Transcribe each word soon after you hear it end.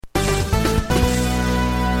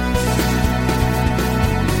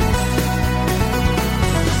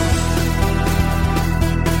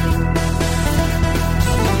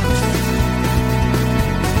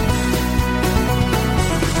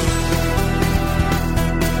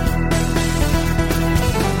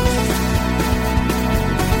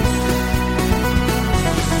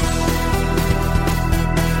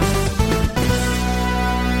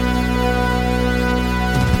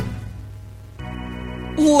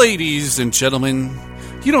Ladies and gentlemen,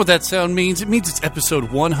 you know what that sound means? It means it's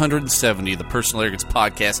episode 170 of the Personal Arrogance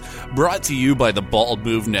Podcast, brought to you by the Bald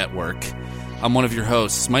Move Network. I'm one of your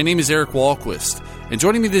hosts. My name is Eric Walquist, and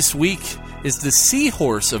joining me this week is the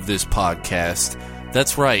seahorse of this podcast.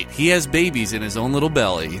 That's right, he has babies in his own little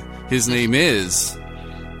belly. His name is...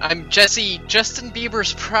 I'm Justin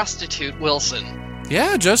Bieber's prostitute, Wilson.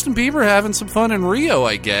 Yeah, Justin Bieber having some fun in Rio,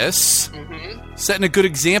 I guess. Mm-hmm. Setting a good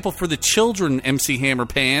example for the children, MC Hammer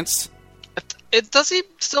Pants. Does he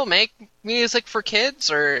still make music for kids,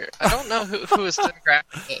 or I don't know who his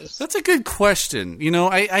demographic is? That's a good question. You know,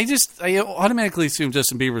 I automatically assume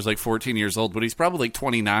Justin Bieber's like 14 years old, but he's probably like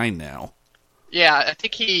 29 now. Yeah, I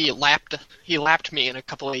think he lapped me in a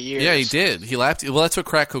couple of years. Yeah, he did. He lapped. Well, that's what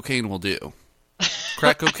crack cocaine will do.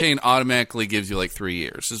 Crack cocaine automatically gives you like 3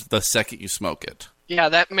 years. It's the second you smoke it. Yeah,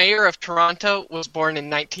 that mayor of Toronto was born in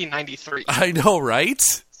 1993. I know, right?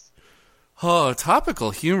 Oh,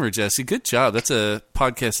 topical humor, Jesse. Good job. That's a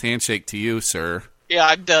podcast handshake to you, sir. Yeah,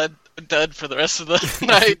 I'm done. I'm done for the rest of the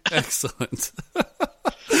night. Excellent.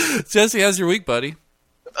 Jesse, how's your week, buddy?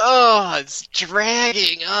 Oh, it's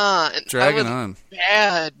dragging on. Dragging I was on. in a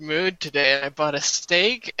bad mood today, and I bought a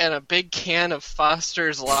steak and a big can of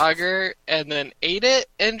Foster's Lager, and then ate it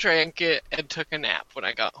and drank it and took a nap when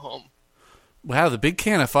I got home. Wow, the big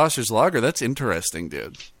can of Foster's Lager. That's interesting,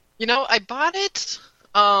 dude. You know, I bought it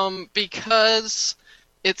because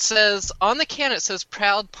it says, on the can it says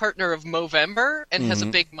proud partner of Movember and has a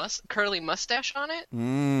big curly mustache on it.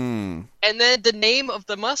 Mm. And then the name of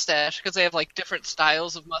the mustache, because they have like different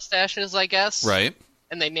styles of mustaches, I guess. Right.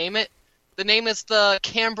 And they name it. The name is the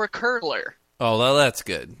Canberra Curler. Oh, well, that's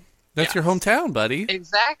good. That's your hometown, buddy.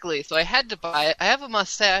 Exactly. So I had to buy it. I have a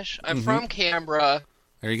mustache. I'm from Canberra.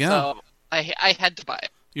 There you go. So I had to buy it.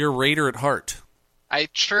 You're a Raider at heart. I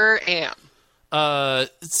sure am.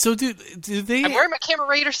 So do they... I'm wearing my Canberra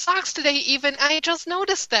Raider socks today even. I just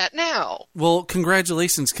noticed that now. Well,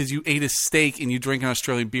 congratulations, because you ate a steak and you drank an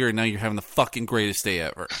Australian beer, and now you're having the fucking greatest day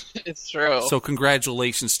ever. It's true. So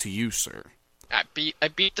congratulations to you, sir. I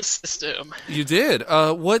beat the system. You did.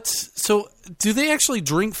 So do they actually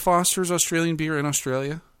drink Foster's Australian beer in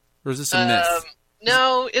Australia? Or is this a myth?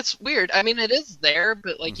 No, it's weird. I mean, it is there,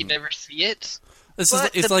 but like you never see it.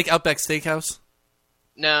 It's like Outback Steakhouse?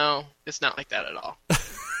 No, it's not like that at all.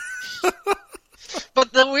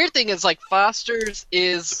 But the weird thing is, like, Foster's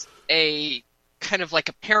is a kind of like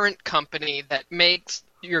a parent company that makes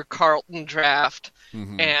your Carlton Draft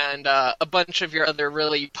and a bunch of your other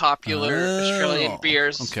really popular Australian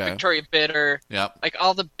beers, okay. Victoria Bitter, Yep. like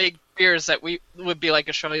all the big beers that would be like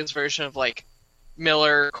Australia's version of like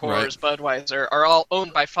Miller, Coors, Budweiser, are all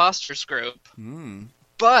owned by Foster's Group.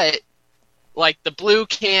 But like the blue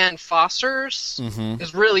can Foster's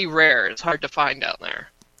is really rare. It's hard to find down there.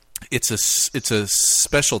 It's a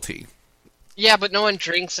specialty. Yeah, but no one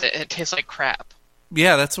drinks it. It tastes like crap.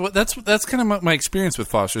 Yeah, that's kind of my experience with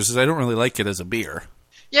Foster's. Is I don't really like it as a beer.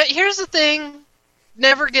 Yeah, here's the thing: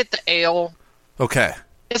 never get the ale. Okay.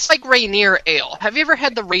 It's like Rainier Ale. Have you ever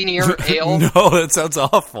had the Rainier Ale? No, that sounds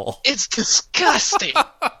awful. It's disgusting.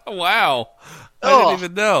 Wow, I didn't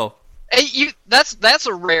even know. Hey, that's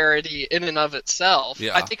a rarity in and of itself.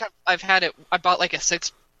 Yeah. I think I've had it. I bought like a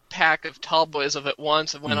 6-pack of tall boys of it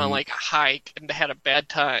once and went on like a hike and had a bad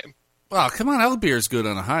time. Wow, come on, all beer is good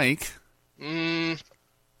on a hike. Yeah,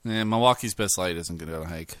 Milwaukee's Best Light isn't good on a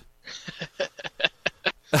hike.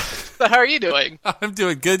 So how are you doing? I'm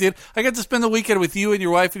doing good, dude. I got to spend the weekend with you and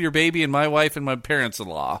your wife and your baby and my wife and my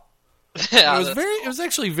parents-in-law. Yeah, It was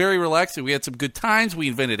actually very relaxing. We had some good times. We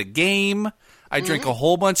invented a game. I drank a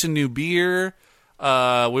whole bunch of new beer.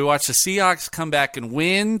 We watched the Seahawks come back and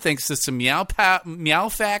win thanks to some meow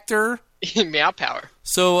factor. Meow power.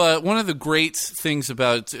 So one of the great things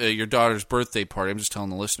about your daughter's birthday party, I'm just telling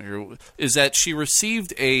the listener, is that she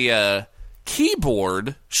received a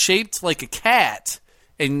keyboard shaped like a cat,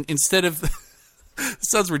 and instead of it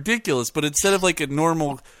sounds ridiculous, but instead of like a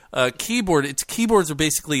normal keyboard, its keyboards are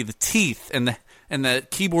basically the teeth, and the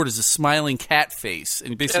keyboard is a smiling cat face,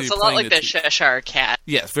 and basically It's a lot like the Cheshire Cat.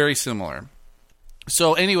 Yes, very similar.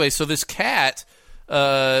 So anyway, this cat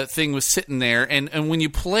thing was sitting there, and when you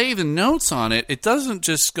play the notes on it, it doesn't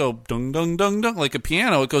just go dung dung dung dung like a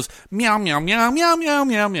piano. It goes meow meow meow meow meow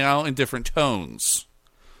meow meow in different tones.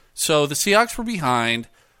 So the Seahawks were behind.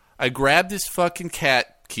 I grabbed this fucking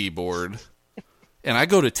cat keyboard, and I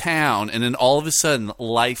go to town, and then all of a sudden,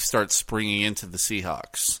 life starts springing into the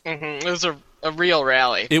Seahawks. It was a real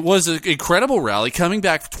rally. It was an incredible rally, coming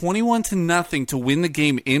back 21-0 to win the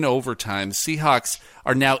game in overtime. The Seahawks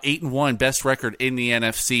are now 8-1, best record in the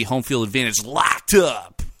NFC. Home field advantage locked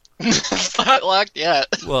up. It's not locked yet.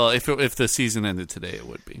 Well, if the season ended today, it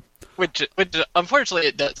would be. Which unfortunately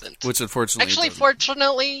it doesn't. Which unfortunately Actually,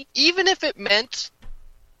 fortunately, even if it meant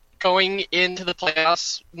going into the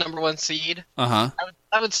playoffs, number 1 seed, I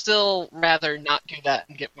would still rather not do that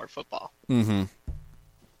and get more football. Mm-hmm.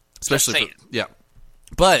 Especially, yeah.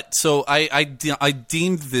 But so I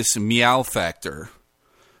deemed this meow factor,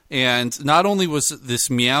 and not only was this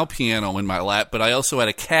meow piano in my lap, but I also had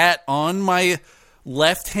a cat on my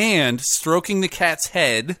left hand stroking the cat's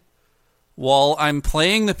head. While I'm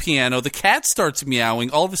playing the piano, the cat starts meowing.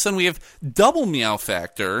 All of a sudden, we have double meow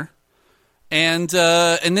factor, and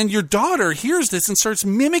then your daughter hears this and starts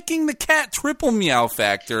mimicking the cat, triple meow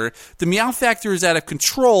factor. The meow factor is out of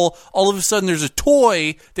control. All of a sudden, there's a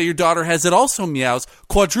toy that your daughter has that also meows,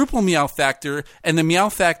 quadruple meow factor, and the meow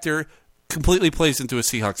factor completely plays into a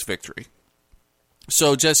Seahawks victory.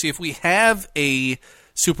 So, Jesse, if we have a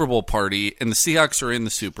Super Bowl party and the Seahawks are in the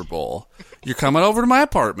Super Bowl, you're coming over to my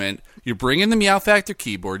apartment. You're bringing the Meow Factor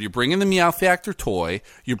keyboard. You're bringing the Meow Factor toy.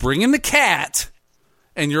 You're bringing the cat.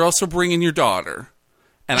 And you're also bringing your daughter.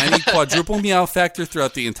 And I need quadruple Meow Factor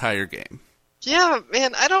throughout the entire game. Yeah,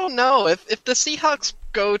 man, I don't know. If the Seahawks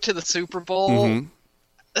go to the Super Bowl,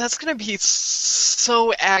 that's going to be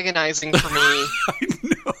so agonizing for me. I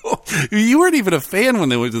know. You weren't even a fan when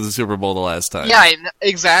they went to the Super Bowl the last time. Yeah,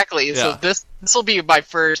 exactly. Yeah. So this will be my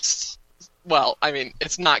first... Well, I mean,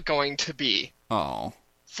 it's not going to be. Oh.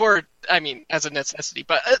 As a necessity,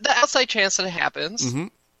 but the outside chance that it happens,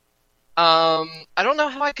 I don't know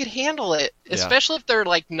how I could handle it, especially if they're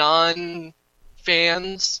like non-fans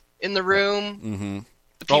in the room.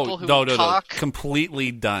 The people who talk. No,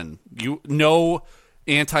 completely done. No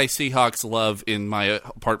anti-Seahawks love in my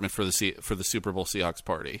apartment for the Super Bowl Seahawks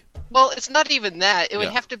party. Well, it's not even that. It would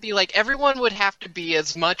have to be like everyone would have to be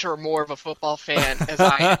as much or more of a football fan as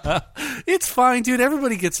I am. It's fine, dude.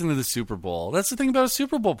 Everybody gets into the Super Bowl. That's the thing about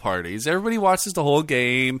Super Bowl parties. Everybody watches the whole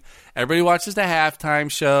game. Everybody watches the halftime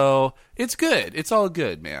show. It's good. It's all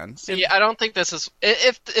good, man. See, I don't think this is.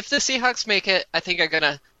 If the Seahawks make it, I think I'm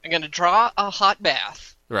gonna draw a hot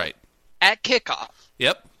bath. Right. At kickoff.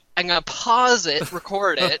 Yep. I'm gonna pause it,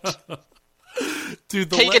 record it.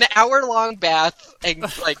 Dude, take an hour-long bath and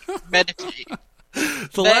meditate.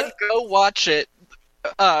 Then go watch it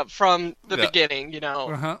from the beginning,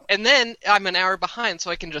 and then I'm an hour behind,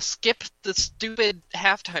 so I can just skip the stupid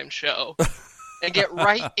halftime show and get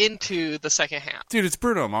right into the second half. Dude, it's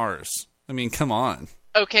Bruno Mars. I mean, come on.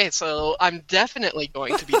 Okay, so I'm definitely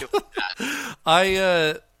going to be doing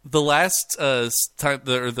that. The last time,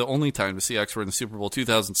 the only time the Seahawks were in the Super Bowl,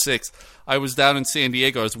 2006, I was down in San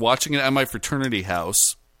Diego. I was watching it at my fraternity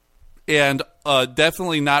house, and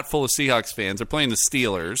definitely not full of Seahawks fans. They're playing the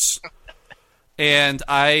Steelers, and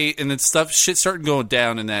then shit started going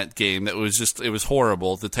down in that game. It was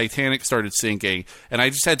horrible. The Titanic started sinking, and I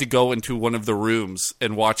just had to go into one of the rooms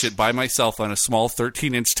and watch it by myself on a small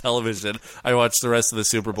 13-inch television. I watched the rest of the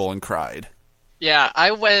Super Bowl and cried. Yeah, I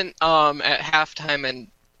went at halftime and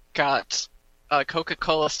got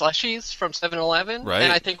Coca-Cola slushies from 7-Eleven, right.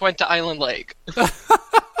 And I think went to Island Lake.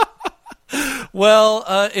 Well,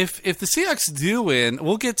 if the Seahawks do win,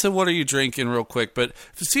 we'll get to what are you drinking real quick, but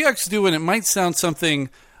if the Seahawks do win, it might sound something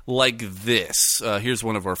like this. Here's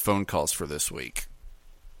one of our phone calls for this week.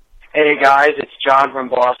 Hey, guys, it's John from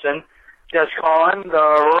Boston. Just calling.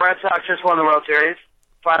 The Red Sox just won the World Series.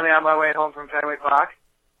 Finally on my way home from Fenway Park.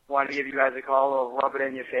 Wanted to give you guys a call, a little rub it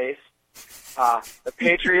in your face. The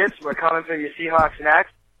Patriots, we're coming for your Seahawks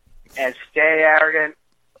next, and stay arrogant,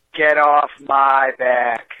 get off my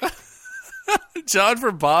back. John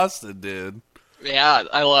from Boston, dude. Yeah,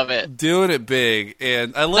 I love it. Doing it big,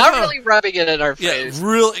 and I love not really rubbing it in our face. Yeah,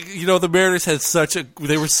 really. The Mariners had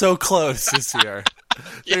they were so close this year.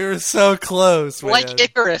 Yeah. They were so close, man. Like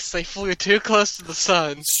Icarus, they flew too close to the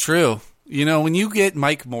sun. It's true. When you get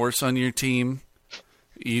Mike Morse on your team,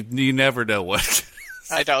 you never know what.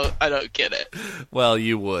 I don't get it. Well,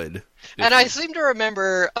 you would. And I seem to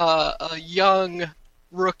remember a young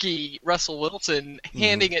rookie, Russell Wilson,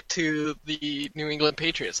 handing it to the New England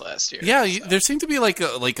Patriots last year. Yeah, there seemed to be like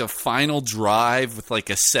a final drive with like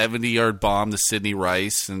a 70-yard bomb to Sidney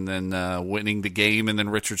Rice, and then winning the game, and then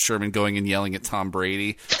Richard Sherman going and yelling at Tom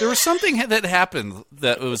Brady. There was something that happened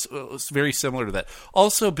that was very similar to that.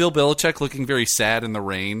 Also, Bill Belichick looking very sad in the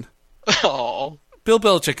rain. Oh. Bill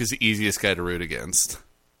Belichick is the easiest guy to root against.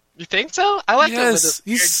 You think so? I like him with his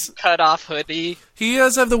weird cut-off hoodie. He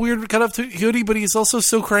does have the weird cut-off hoodie, but he's also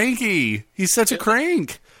so cranky. He's such a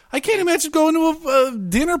crank. I can't imagine going to a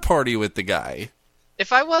dinner party with the guy.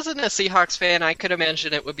 If I wasn't a Seahawks fan, I could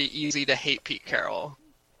imagine it would be easy to hate Pete Carroll.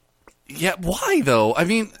 Yeah, why though? I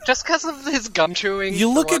mean, Just because of his gum chewing.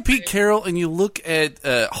 you look for at one Pete thing. Carroll and you look at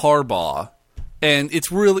Harbaugh, and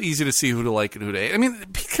it's real easy to see who to like and who to hate. I mean,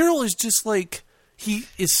 Pete Carroll is just like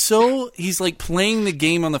he's like playing the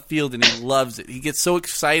game on the field and he loves it. He gets so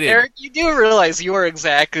excited. Eric, you do realize you are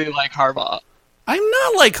exactly like Harbaugh. I'm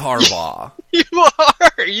not like Harbaugh. You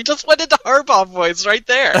are. You just went into Harbaugh voice right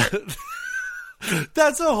there.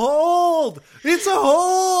 That's a hold. It's a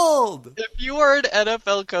hold. If you were an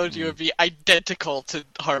NFL coach, you would be identical to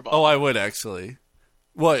Harbaugh. Oh, I would actually.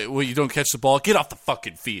 What? Well, you don't catch the ball? Get off the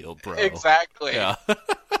fucking field, bro. Exactly. Yeah.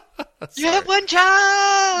 You have one job.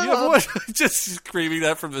 Yeah, what? Just screaming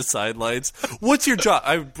that from the sidelines. What's your job?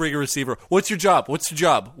 I would bring a receiver. What's your job? What's your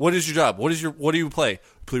job? What is your job? What do you play?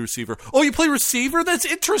 Play receiver. Oh, you play receiver? That's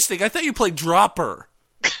interesting. I thought you played dropper.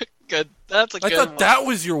 Good. That's a I good thought one. that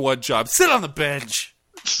was your one job. Sit on the bench.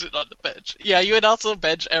 Sit on the bench. Yeah, you would also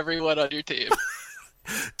bench everyone on your team.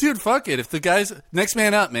 Dude, fuck it. If the guys... Next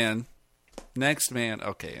man up, man. Next man...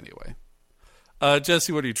 Okay, anyway.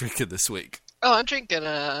 Jesse, what are you drinking this week? Oh, I'm drinking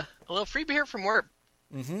a little free beer from work.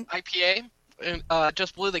 Mm-hmm. IPA. And,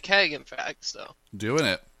 just blew the keg, in fact, so Doing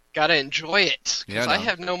it. gotta enjoy it. Because Yeah, I no.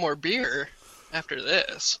 have no more beer after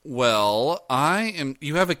this. Well, I am...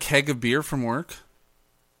 You have a keg of beer from work?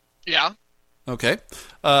 Yeah. Okay.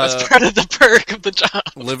 That's part of the perk of the job.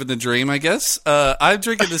 Living the dream, I guess. I'm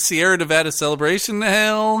drinking the Sierra Nevada Celebration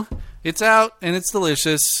Ale. It's out, and it's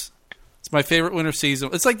delicious. It's my favorite winter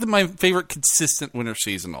seasonal. It's like my favorite consistent winter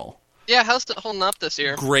seasonal. Yeah, how's it holding up this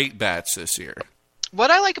year? Great batch this year.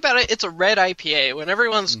 What I like about it, it's a red IPA when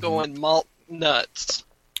everyone's Mm-hmm. going malt nuts.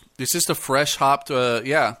 It's just a fresh hopped,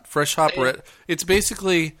 fresh hop red. It's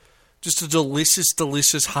basically just a delicious,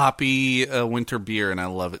 delicious hoppy winter beer, and I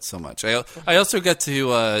love it so much. I also got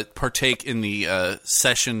to partake in the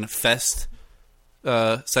Session Fest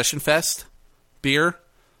beer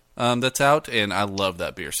that's out, and I love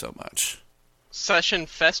that beer so much. Session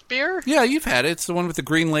Fest beer? Yeah, you've had it. It's the one with the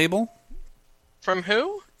green label From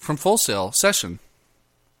who? from Full Sail Session.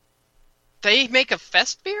 They make a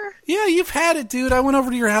fest beer? Yeah, you've had it, dude. I went over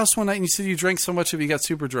to your house one night, and you said you drank so much of it you got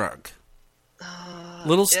super drunk.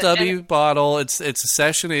 Little stubby bottle. It's a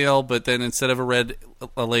session ale, but then instead of a red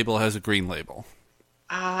label, it has a green label.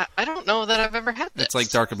 I don't know that I've ever had this. It's like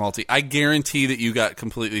dark and malty. I guarantee that you got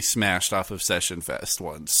completely smashed off of Session Fest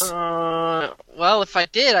once. Well, if I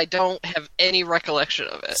did, I don't have any recollection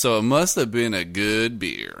of it. So it must have been a good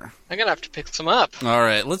beer. I'm gonna have to pick some up. All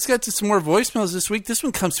right, let's get to some more voicemails this week. This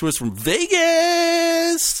one comes to us from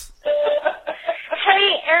Vegas.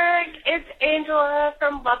 Hey, Eric, it's Angela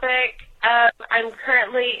from Lubbock. I'm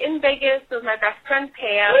currently in Vegas with my best friend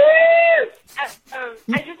Pam.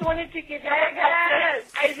 I just wanted to give you an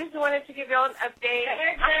update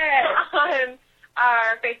on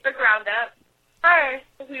our Facebook roundup. First,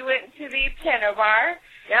 we went to the piano bar.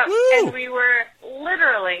 Yep. Woo! And we were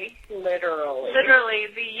literally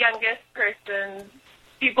the youngest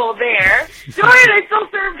people there. Don't worry, they still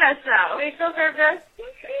served us though. They still served us,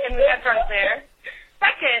 and we got drunk there.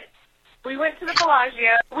 Second, we went to the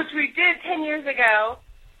Bellagio, which we did 10 years ago,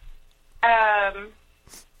 and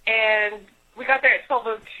we got there at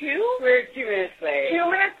 12:02. We're 2 minutes late.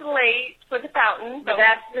 2 minutes late for the fountain. But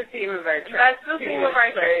that's the theme of our trip. That's the theme of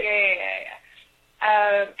our trip.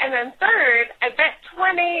 Yeah. And then third, I bet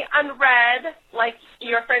 20 on red, like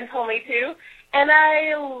your friend told me to, and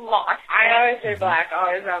I lost. I always say black,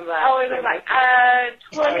 always on black. Always on black.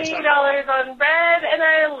 $20 on red, and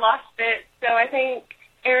I lost it. So I think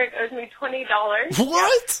Eric owes me $20.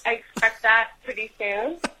 What? I expect that pretty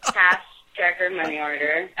soon. Cash, check, or money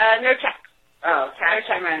order. No check. Oh, cash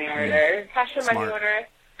or money order. Cash or money Smart. order.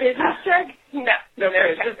 Business check? No. No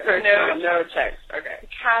check. checks. No checks. Okay.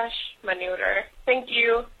 Cash, money order. Thank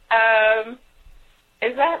you.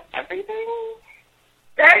 Is that everything?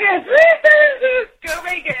 Vegas! Go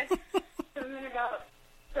Vegas! Something about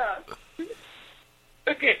stuff.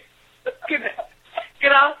 Okay.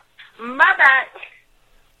 Get off my back.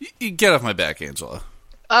 You get off my back, Angela.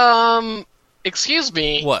 Excuse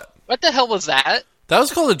me. What? What the hell was that? That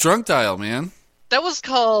was called a drunk dial, man. That was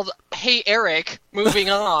called Hey Eric, moving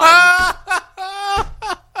on.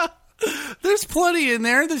 There's plenty in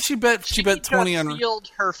there that she bet 20 on. Sealed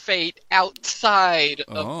her fate outside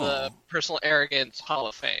of Oh. the Personal Arrogance Hall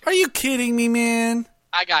of Fame. Are you kidding me, man?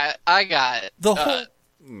 I got The whole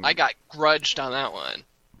I got grudged on that one.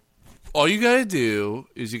 all you gotta do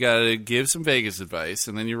is you gotta give some Vegas advice,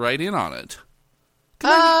 and then you write in on it.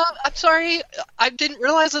 I'm sorry, I didn't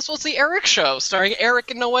realize this was the Eric show, starring Eric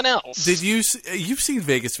and no one else. Did you? You've seen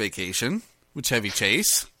Vegas Vacation with Chevy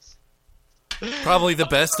Chase? Probably the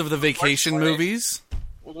best of the vacation movies.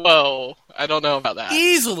 Whoa, I don't know about that.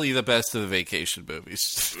 Easily the best of the vacation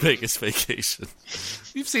movies. Vegas Vacation.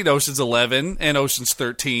 You've seen Ocean's 11 and Ocean's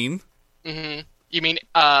 13. Mm-hmm. You mean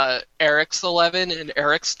Eric's 11 and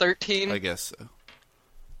Eric's 13? I guess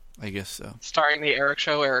so. Starring the Eric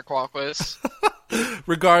Show, Eric Walquist.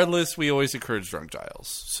 Regardless, we always encourage drunk dials.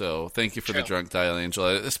 So thank you for the True. drunk dial,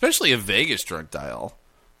 Angela. Especially a Vegas drunk dial.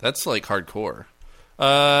 That's like hardcore.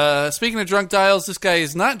 Speaking of drunk dials, this guy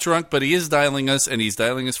is not drunk, but he is dialing us, and he's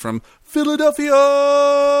dialing us from Philadelphia.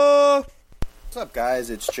 What's up, guys?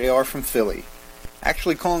 It's JR from Philly.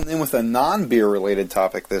 Actually calling in with a non-beer related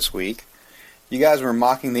topic this week. You guys were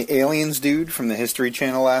mocking the aliens dude from the History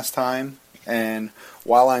Channel last time, and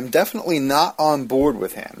while I'm definitely not on board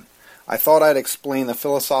with him, I thought I'd explain the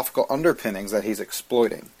philosophical underpinnings that he's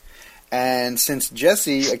exploiting. And since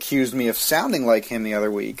Jesse accused me of sounding like him the other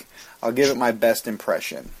week, I'll give it my best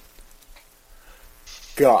impression.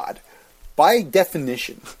 God, by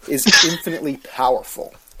definition, is infinitely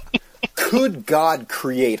powerful. Could God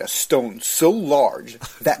create a stone so large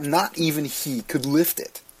that not even he could lift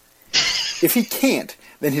it? If he can't,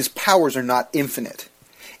 then his powers are not infinite.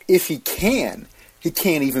 If he can't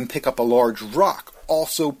even pick up a large rock,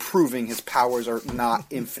 also proving his powers are not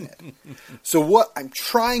infinite. So what I'm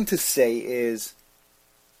trying to say is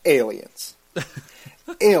aliens.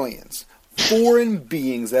 Aliens, foreign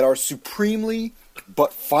beings that are supremely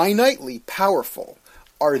but finitely powerful,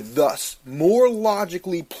 are thus more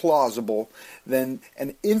logically plausible than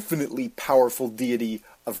an infinitely powerful deity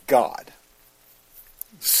of God.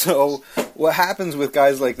 So what happens with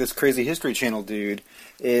guys like this crazy History Channel dude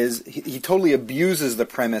is he totally abuses the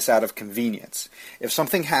premise out of convenience. If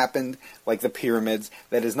something happened, like the pyramids,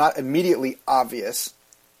 that is not immediately obvious,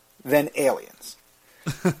 then aliens.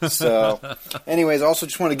 So, anyways, I also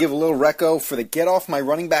just want to give a little reco for the Get Off My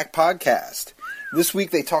Running Back podcast. This week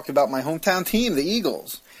they talked about my hometown team, the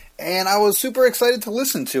Eagles, and I was super excited to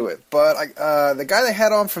listen to it. But the guy they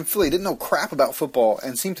had on from Philly didn't know crap about football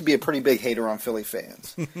and seemed to be a pretty big hater on Philly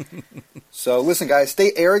fans. So listen, guys,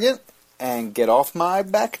 stay arrogant and get off my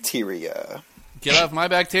bacteria. Get off my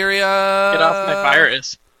bacteria. Get off my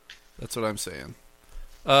virus. That's what I'm saying.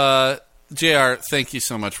 JR, thank you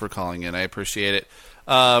so much for calling in. I appreciate it.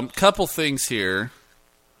 Couple things here.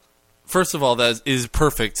 First of all, that is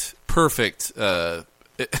perfect.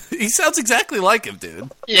 He sounds exactly like him,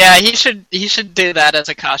 dude. Yeah, he should do that as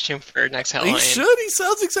a costume for next Halloween. He should. He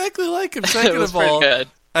sounds exactly like him. Second It was of all, pretty good.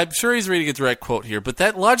 I'm sure he's reading a direct quote here, but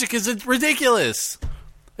that logic is ridiculous.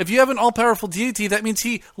 If you have an all-powerful deity, that means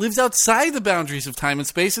he lives outside the boundaries of time and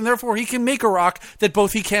space, and therefore he can make a rock that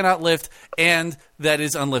both he cannot lift and that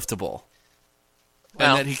is unliftable.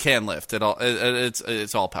 Well, And that he can lift.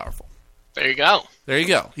 It's all-powerful. there you go. There you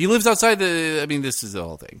go. He lives outside this is the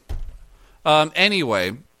whole thing.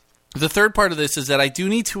 Anyway, the third part of this is that I do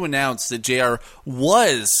need to announce that JR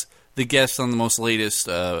was the guest on the most latest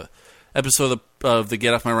episode of the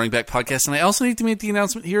Get Off My Running Back podcast, and I also need to make the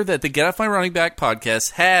announcement here that the Get Off My Running Back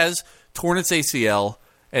podcast has torn its ACL,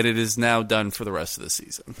 and it is now done for the rest of the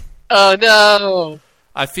season. Oh no!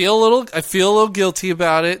 I feel a little guilty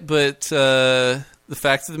about it, but the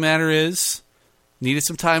fact of the matter is, needed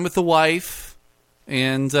some time with the wife,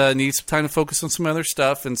 and needed some time to focus on some other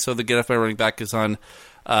stuff, and so the Get Off My Running Back is on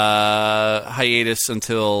hiatus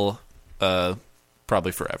until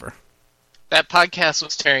probably forever. That podcast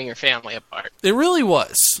was tearing your family apart. It really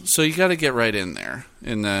was. So you got to get right in there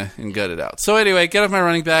and gut it out. So anyway, Get Off My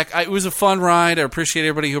Running Back. It was a fun ride. I appreciate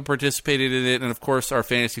everybody who participated in it, and of course our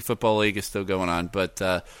fantasy football league is still going on. But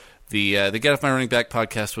the Get Off My Running Back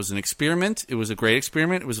podcast was an experiment. It was a great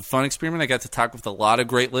experiment. It was a fun experiment. I got to talk with a lot of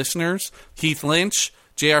great listeners. Heath Lynch,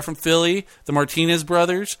 JR from Philly, the Martinez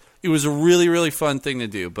brothers. It was a really, really fun thing to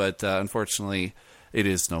do, but unfortunately it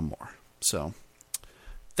is no more. So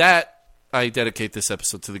that... I dedicate this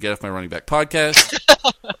episode to the Get Off My Running Back podcast.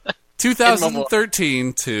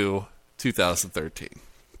 2013 to 2013.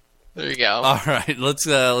 There you go. All right, let's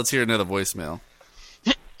hear another voicemail.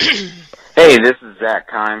 Hey, this is Zach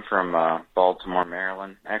Kime from Baltimore,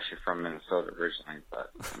 Maryland. Actually from Minnesota originally, but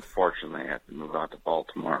unfortunately I have to move out to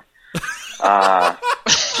Baltimore.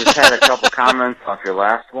 Just had a couple comments off your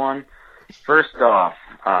last one. First off,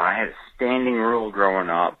 I had a standing rule growing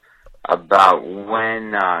up about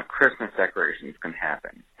when Christmas decorations can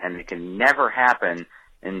happen, and they can never happen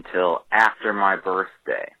until after my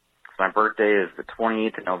birthday. My birthday is the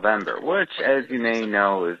 28th of November, which, as you may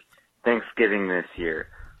know, is Thanksgiving this year.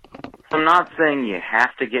 So I'm not saying you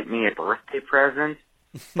have to get me a birthday present,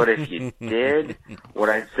 but if you did, what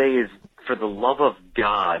I'd say is, for the love of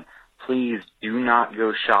God, please do not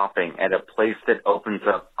go shopping at a place that opens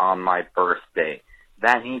up on my birthday.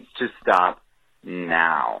 That needs to stop.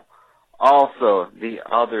 now. Also, the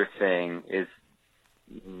other thing is,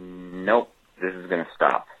 nope, this is going to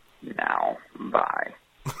stop now. Bye.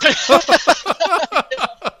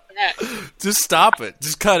 Just stop it.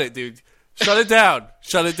 Just cut it, dude. Shut it down.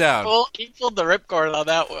 Shut it down. Well, he pulled the ripcord on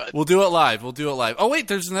that one. We'll do it live. Oh, wait,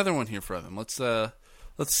 there's another one here for them. Let's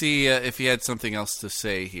see if he had something else to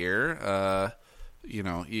say here.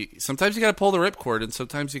 Sometimes you got to pull the ripcord, and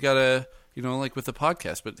sometimes you got to, like with the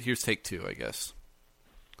podcast. But here's take 2, I guess.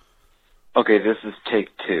 Okay, this is take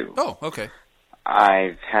 2. Oh, okay.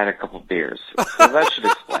 I've had a couple beers, so that should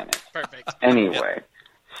explain it. Perfect. Anyway,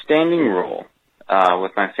 standing rule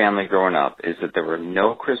with my family growing up is that there were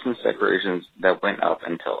no Christmas decorations that went up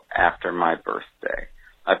until after my birthday.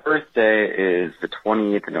 My birthday is the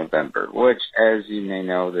 28th of November, which, as you may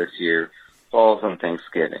know, this year falls on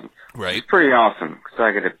Thanksgiving. Right. It's pretty awesome, because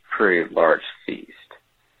I get a pretty large feast.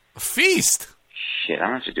 A feast? Shit, I'm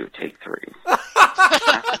going to do a take 3. That's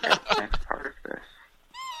the next part of this.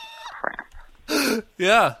 Crap.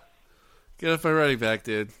 Yeah. Get off my running back,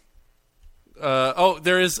 dude.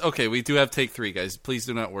 There is... Okay, we do have take 3, guys. Please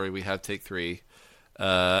do not worry. We have take 3.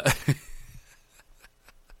 And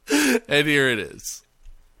here it is.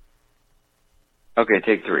 Okay,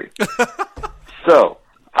 take 3. So,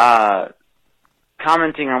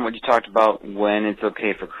 commenting on what you talked about when it's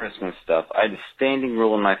okay for Christmas stuff, I had a standing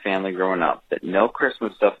rule in my family growing up that no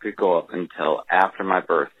Christmas stuff could go up until after my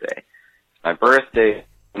birthday. My birthday is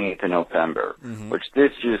 28th of November, which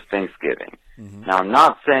this year's Thanksgiving. Now, I'm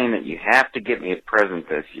not saying that you have to get me a present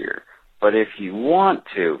this year, but if you want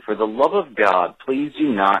to, for the love of God, please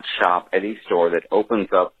do not shop at a store that opens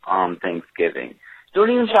up on Thanksgiving.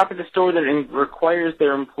 Don't even shop at a store that requires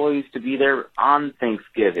their employees to be there on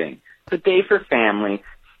Thanksgiving. It's a day for family.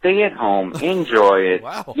 Stay at home. Enjoy it.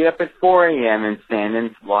 Wow. Get up at 4 a.m. and stand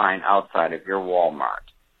in line outside of your Walmart.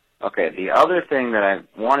 Okay, the other thing that I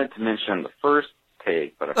wanted to mention on the first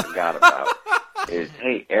take, but I forgot about, is,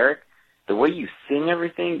 hey, Eric, the way you sing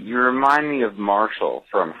everything, you remind me of Marshall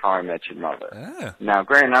from How I Met Your Mother. Ah. Now,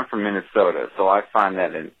 granted, I'm from Minnesota, so I find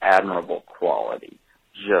that an admirable quality.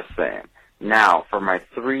 Just saying. Now, for my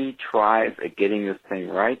 3 tries at getting this thing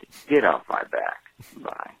right, get off my back.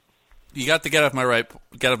 Bye. You got to get off my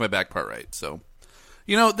back part right. So,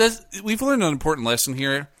 we've learned an important lesson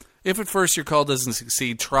here. If at first your call doesn't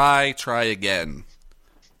succeed, try again.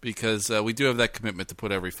 Because we do have that commitment to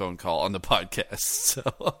put every phone call on the podcast. So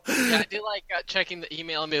Yeah, I do like checking the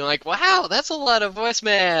email and being like, wow, that's a lot of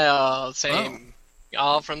voicemail. Same.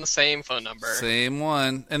 All from the same phone number. Same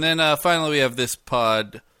one. And then finally we have this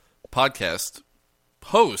podcast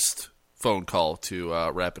host phone call to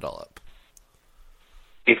wrap it all up.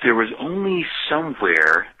 If there was only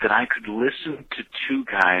somewhere that I could listen to 2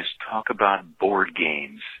 guys talk about board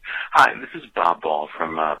games. Hi, this is Bob Ball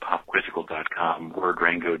from popquizzical.com,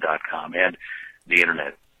 wordrango.com, and the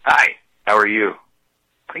Internet. Hi, how are you?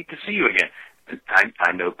 Great to see you again.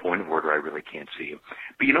 I know point of order, I really can't see you.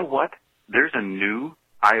 But you know what? There's a new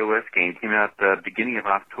iOS game came out at the beginning of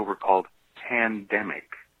October called Pandemic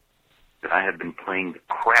that I have been playing the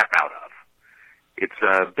crap out of.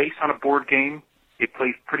 It's based on a board game. It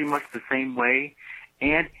plays pretty much the same way,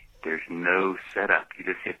 and there's no setup. You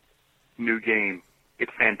just hit new game.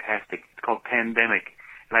 It's fantastic. It's called Pandemic,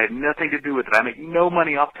 and I have nothing to do with it. I make no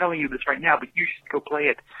money off telling you this right now, but you should go play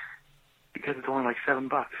it because it's only like $7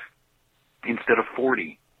 instead of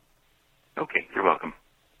 40. Okay, you're welcome.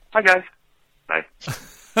 Bye, guys. Bye.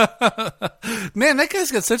 Man, that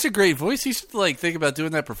guy's got such a great voice. You should think about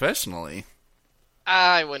doing that professionally.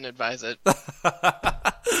 I wouldn't advise it.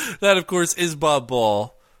 That, of course, is Bob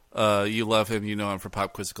Ball. You love him. You know him from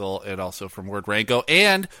Pop Quizzical and also from Word Rango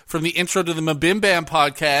and from the intro to the Mabim Bam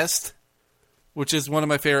podcast, which is one of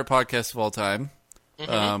my favorite podcasts of all time,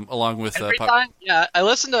 along with every time. Yeah, I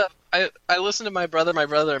listen to my brother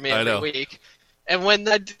and me every week. And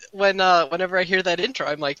whenever I hear that intro,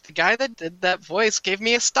 I'm like, the guy that did that voice gave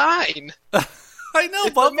me a Stein. I know,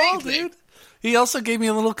 Bob Ball, dude. He also gave me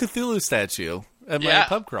a little Cthulhu statue at my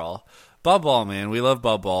pub crawl. Bob Ball, man. We love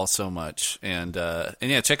Bob Ball so much. And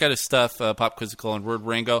yeah, check out his stuff, Pop Quizzical and Word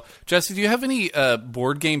Rango. Jesse, do you have any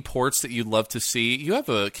board game ports that you'd love to see? You have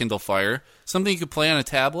a Kindle Fire. Something you could play on a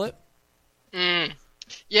tablet?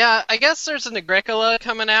 Yeah, I guess there's an Agricola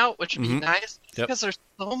coming out, which would be nice. Because there's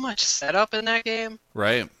so much setup in that game.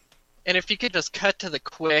 Right. And if you could just cut to the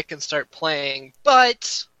quick and start playing.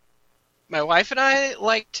 But my wife and I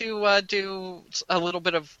like to do a little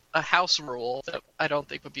bit of a house rule that I don't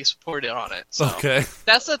think would be supported on it. So okay.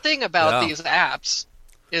 That's the thing about these apps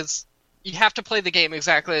is you have to play the game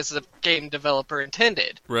exactly as the game developer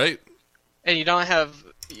intended. Right. And you don't have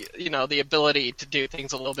the ability to do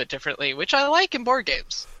things a little bit differently, which I like in board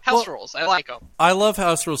games. House rules, I like them. I love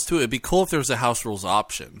house rules too. It'd be cool if there was a house rules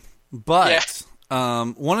option. But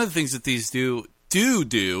one of the things that these do,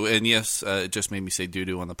 and yes, it just made me say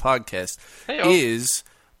do on the podcast, is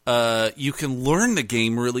you can learn the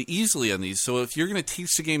game really easily on these. So if you're going to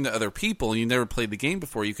teach the game to other people and you never played the game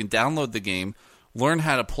before, you can download the game, learn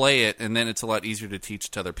how to play it, and then it's a lot easier to teach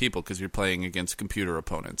to other people because you're playing against computer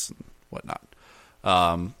opponents and whatnot.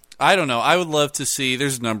 I don't know. I would love to see.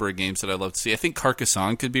 There's a number of games that I'd love to see. I think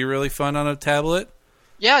Carcassonne could be really fun on a tablet.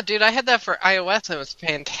 Yeah, dude, I had that for iOS and it was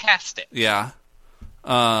fantastic. Yeah.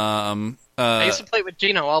 I used to play it with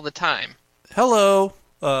Gino all the time. Hello.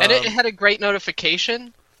 And it had a great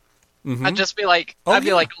notification. Mm-hmm. I'd just be like,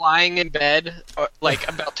 be like lying in bed, or like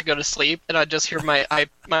about to go to sleep, and I'd just hear my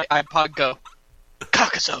iPod go,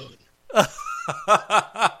 Carcassonne. Which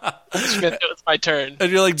meant it was my turn.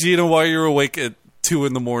 And you're like, Gino, why are you awake at 2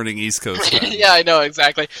 a.m. East Coast time? Yeah, I know,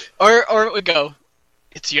 exactly. Or it would go,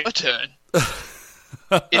 it's your turn.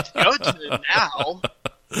 It's your turn now.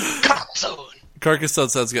 Carcassonne. Carcassonne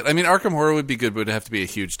sounds good. I mean, Arkham Horror would be good, but it'd have to be a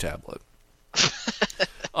huge tablet.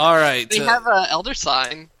 All right. They have Elder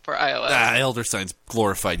Sign for iOS. Elder Sign's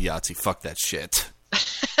glorified Yahtzee. Fuck that shit.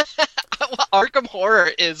 Well, Arkham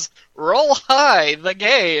Horror is roll high the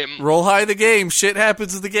game. Roll high the game. Shit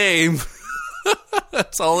happens in the game.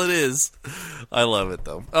 That's all it is. I love it,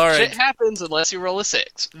 though. All right. Shit happens unless you roll a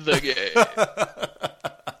 6. The game.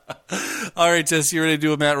 All right, Jess, you ready to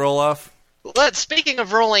do a Matt roll-off? Speaking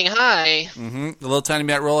of rolling high... The little tiny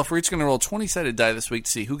Matt roll-off. We're each going to roll a 20-sided die this week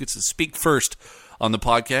to see who gets to speak first on the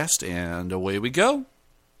podcast, and away we go.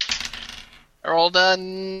 I rolled a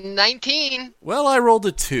 19. Well, I rolled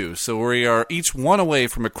a 2, so we are each one away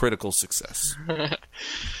from a critical success.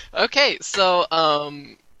 Okay, so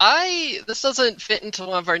this doesn't fit into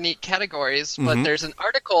one of our neat categories, but there's an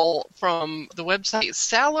article from the website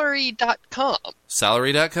Salary.com.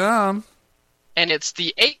 Salary.com. And it's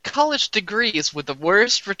the 8 college degrees with the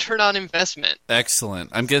worst return on investment.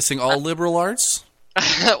 Excellent. I'm guessing all liberal arts?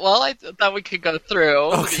 Well, I thought we could go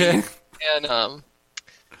through. Okay. And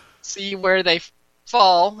see where they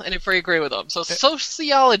fall and if we agree with them. So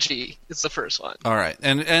sociology is the first one. All right.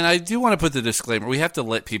 And I do want to put the disclaimer. We have to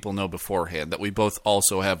let people know beforehand that we both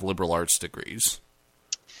also have liberal arts degrees.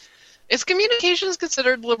 Is communications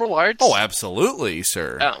considered liberal arts? Oh, absolutely,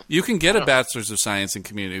 sir. Oh. You can get a bachelor's of science in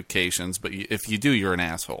communications, but if you do, you're an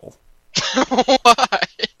asshole. Why?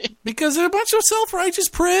 Because they're a bunch of self-righteous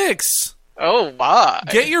pricks. Oh, why?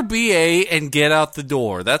 Get your BA and get out the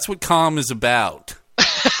door. That's what comm is about.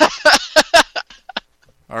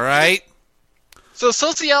 All right? So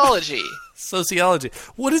sociology. Sociology.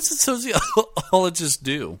 What does a sociologist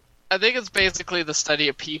do? I think it's basically the study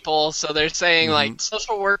of people. So they're saying like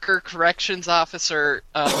social worker, corrections officer,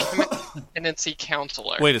 dependency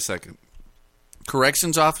counselor. Wait a second.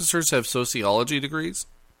 Corrections officers have sociology degrees?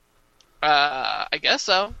 I guess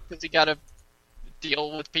so, because you got to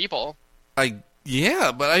deal with people.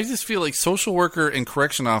 Yeah, but I just feel like social worker and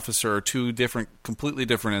correction officer are two completely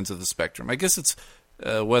different ends of the spectrum. I guess it's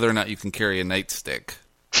whether or not you can carry a nightstick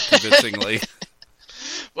convincingly.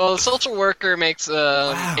 Well, the social worker makes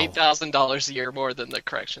 $8,000 a year more than the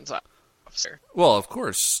corrections officer. Well, of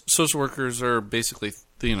course. Social workers are basically,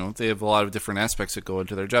 they have a lot of different aspects that go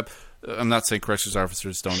into their job. I'm not saying corrections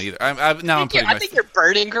officers don't either. I think you're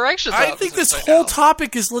burning corrections officers. I think this whole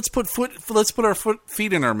topic is let's put our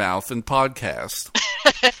feet in our mouth and podcast.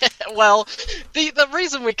 Well, the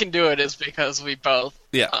reason we can do it is because we both...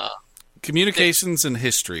 Yeah. Communications and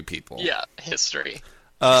history people. Yeah, history.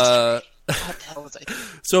 What the hell was I doing?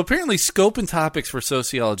 So apparently scope and topics for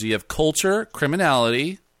sociology have culture,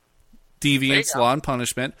 criminality, deviance, law and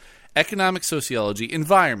punishment, economic sociology,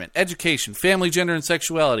 environment, education, family, gender and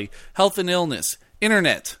sexuality, health and illness,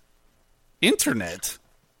 internet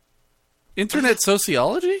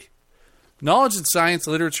sociology, knowledge and science,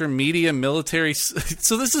 literature, media, military.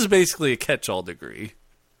 So this is basically a catch-all degree.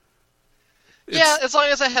 Yeah, as long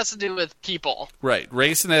as it has to do with people. Right.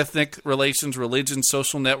 Race and ethnic relations, religion,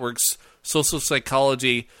 social networks, social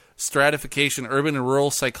psychology, stratification, urban and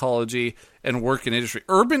rural psychology, and work in industry.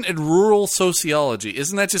 Urban and rural sociology.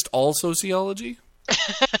 Isn't that just all sociology?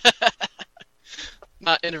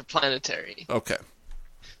 Not interplanetary. Okay.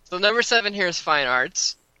 So number 7 here is fine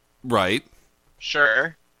arts. Right.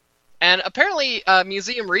 Sure. And apparently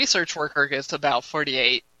museum research worker gets about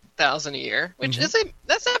 $48,000 a year, which that's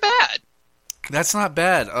not bad. That's not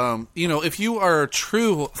bad. If you are a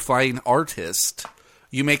true fine artist,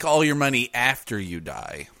 you make all your money after you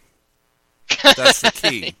die. That's the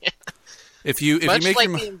key. If you Much make like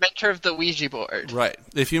your the inventor of the Ouija board. right,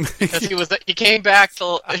 if you make Because he came back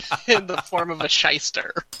in the form of a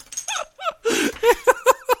shyster.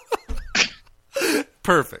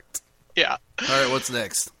 perfect. Yeah. All right, what's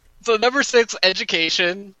next? So number 6,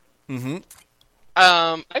 education. Mm-hmm.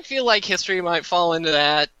 I feel like history might fall into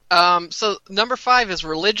that. So number 5 is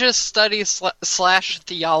religious studies /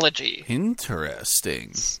 theology.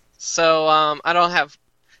 Interesting. So I don't have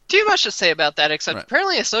too much to say about that, except Right.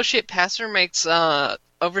 apparently associate pastor makes over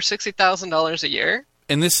 $60,000 a year.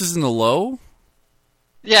 And this isn't a low?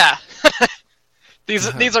 Yeah.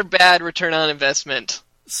 These are bad return on investment.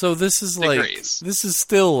 So this is Degrees. this is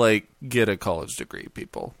still like get a college degree,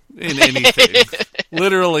 people. In anything.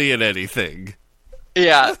 Literally in anything.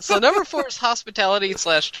 Yeah. So number 4 is hospitality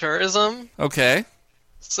 / tourism. Okay.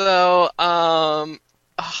 So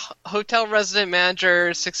hotel resident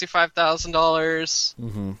manager, $65,000.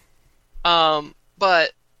 Mm-hmm.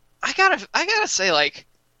 But I gotta say, like,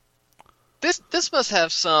 this must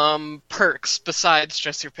have some perks besides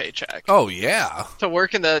just your paycheck. Oh yeah. To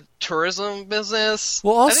work in the tourism business.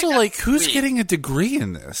 Well, I also, think like, that's who's sweet. getting a degree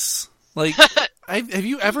in this? Like, have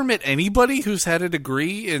you ever met anybody who's had a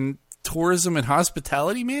degree in tourism and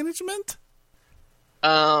hospitality management?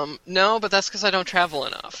 No, but that's because I don't travel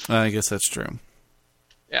enough. I guess that's true.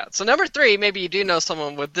 Yeah. So number 3, maybe you do know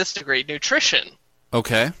someone with this degree, nutrition.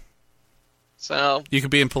 Okay. So You could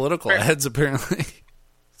be in political ads, apparently.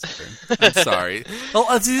 I'm sorry. Well,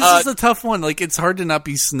 this is a tough one. Like, it's hard to not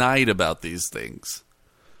be snide about these things.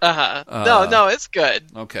 no, it's good.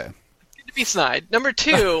 Okay. Good to be snide. Number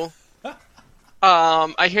 2,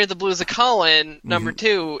 I hear the blues of Colin. Number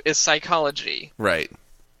 2 is psychology. Right.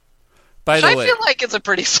 By Which the I way, feel like it's a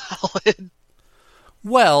pretty solid.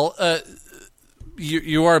 well,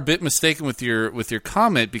 you are a bit mistaken with your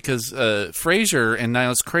comment because Fraser and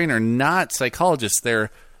Niles Crane are not psychologists. They're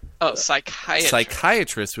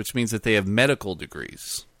psychiatrists, which means that they have medical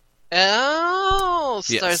degrees. Oh,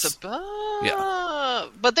 stars Yes. above. Yeah.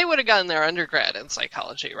 But they would have gotten their undergrad in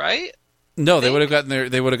psychology, right? No, they would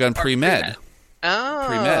have gone pre-med. Oh.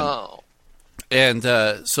 Pre-med.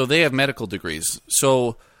 And so they have medical degrees.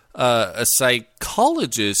 So a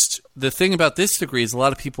psychologist, the thing about this degree is a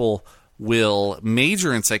lot of people will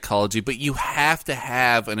major in psychology, but you have to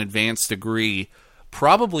have an advanced degree,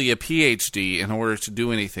 probably a PhD, in order to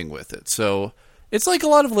do anything with it. So it's like a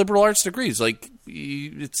lot of liberal arts degrees. Like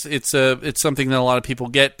it's something that a lot of people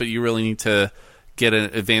get, but you really need to get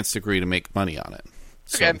an advanced degree to make money on it.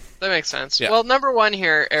 So, Okay, that makes sense. Yeah. Well, number 1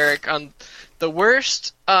 here, Eric, on the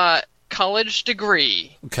worst college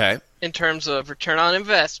degree okay. in terms of return on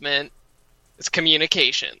investment is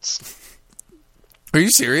communications. Are you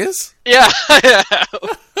serious? Yeah.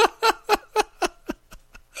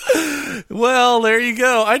 Well, there you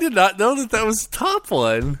go. I did not know that was the top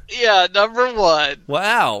one. Yeah, number 1.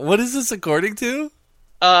 Wow. What is this according to?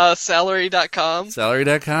 Salary.com.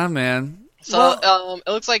 Salary.com, man. So, it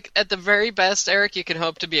looks like at the very best, Eric, you can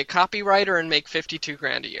hope to be a copywriter and make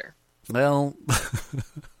 $52,000 a year. Well,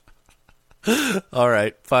 all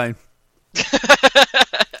right, fine.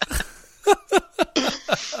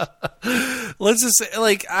 Let's just say,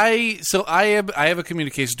 like, I have a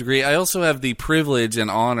communication degree. I also have the privilege and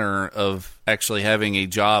honor of actually having a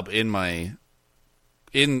job in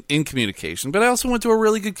communication. But I also went to a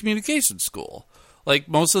really good communication school. Like,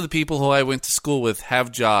 most of the people who I went to school with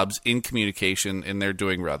have jobs in communication, and they're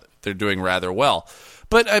doing rather well.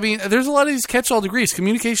 But I mean, there's a lot of these catch-all degrees.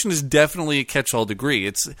 Communication is definitely a catch-all degree.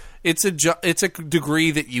 It's a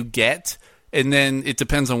degree that you get, and then it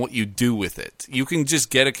depends on what you do with it. You can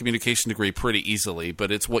just get a communication degree pretty easily,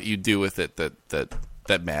 but it's what you do with it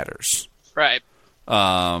that matters. Right.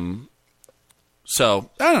 So,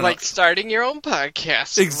 I don't know. Like starting your own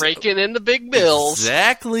podcast, raking in the big bills.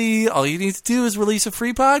 Exactly. All you need to do is release a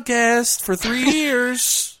free podcast for 3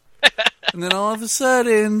 years. And then all of a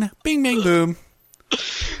sudden, bing, bang, boom.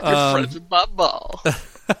 You're friends with Bob Ball.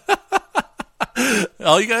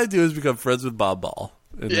 All you gotta do is become friends with Bob Ball.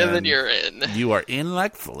 And then you're in. You are in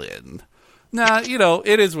like Flynn. Nah,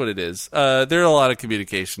 it is what it is. There are a lot of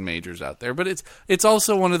communication majors out there, but it's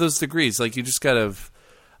also one of those degrees. Like, you just gotta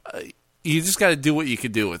do what you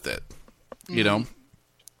can do with it, you know?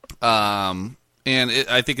 And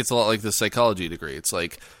I think it's a lot like the psychology degree. It's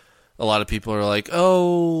like a lot of people are like,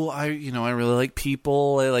 oh, I really like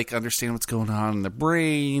people. I like understand what's going on in their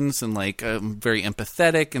brains, and like I'm very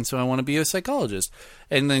empathetic, and so I want to be a psychologist.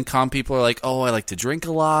 And then people are like, oh, I like to drink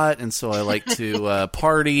a lot, and so I like to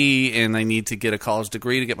party, and I need to get a college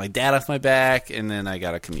degree to get my dad off my back, and then I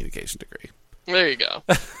got a communication degree. There you go.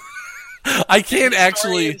 I can't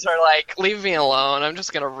actually. Historians are like, leave me alone. I'm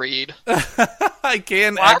just gonna read. I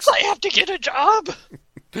can What? actually. I have to get a job.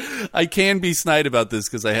 I can be snide about this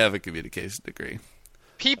because I have a communication degree.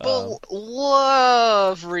 People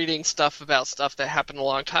love reading stuff about stuff that happened a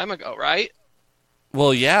long time ago, right?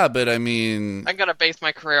 Well, yeah, but I mean, I'm gonna base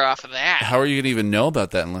my career off of that. how are you going to even know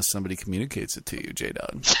about that unless somebody communicates it to you,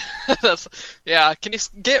 J-Dog? Yeah, can you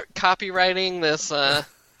get copywriting this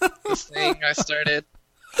this thing I started?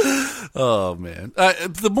 Oh, man.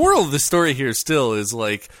 The moral of the story here still is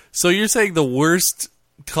like, so you're saying the worst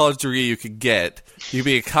college degree you could get, you could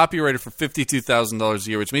be a copywriter for $52,000 a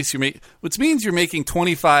year, which means you're making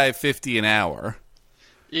 $25.50 an hour.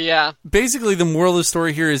 Yeah. Basically, the moral of the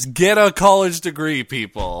story here is get a college degree,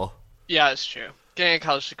 people. Yeah, it's true. Getting a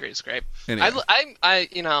college degree is great. Anyway.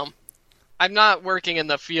 I'm not working in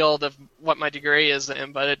the field of what my degree is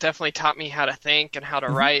in, but it definitely taught me how to think and how to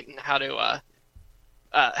write and how to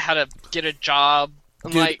get a job.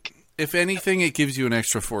 And like, if anything, it gives you an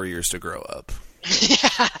extra 4 years to grow up.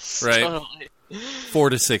 yes, Right. totally. 4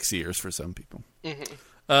 to 6 years for some people.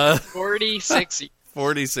 46.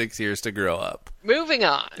 46 years to grow up. Moving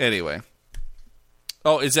on. Anyway.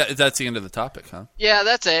 Oh, that's the end of the topic, huh? Yeah,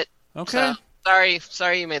 that's it. Okay. So,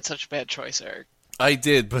 sorry you made such a bad choice, Eric. I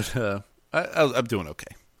did, but I'm doing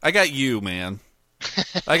okay. I got you, man.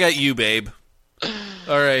 I got you, babe.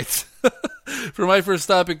 All right. For my first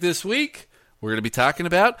topic this week, we're going to be talking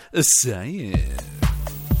about science.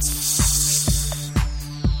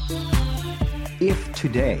 If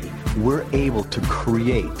today we're able to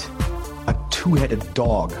create a two-headed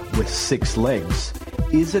dog with 6 legs,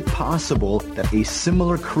 is it possible that a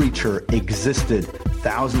similar creature existed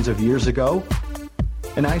thousands of years ago?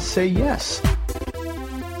 And I say yes.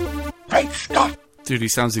 Great Scott! Dude, he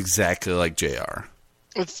sounds exactly like JR.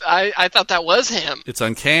 I thought that was him. It's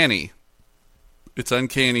uncanny. It's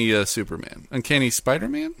uncanny Superman. Uncanny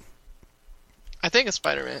Spider-Man? I think it's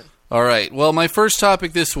Spider-Man. All right. Well, my first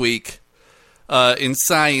topic this week in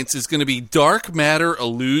science is going to be dark matter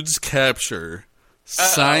eludes capture.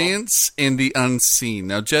 Science and the unseen.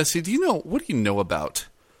 Now, Jesse, what do you know about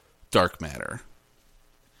dark matter?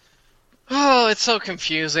 Oh, it's so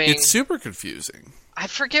confusing. It's super confusing. I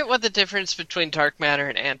forget what the difference between dark matter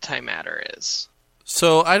and antimatter is.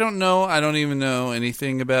 So I don't know. I don't even know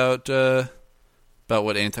anything about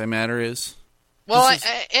what antimatter is. Well,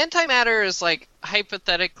 antimatter is like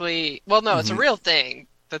hypothetically. Well, no, it's a real thing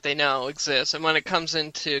that they know exists, and when it comes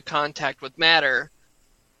into contact with matter,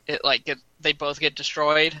 they both get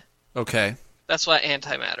destroyed. Okay. That's what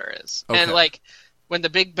antimatter is. Okay. And like when the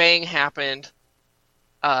Big Bang happened,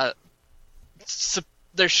 there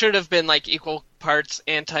should have been like equal parts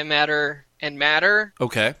antimatter and matter.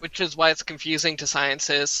 Okay. Which is why it's confusing to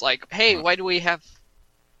scientists. Like, hey, why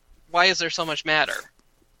is there so much matter?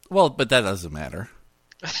 Well, but that doesn't matter.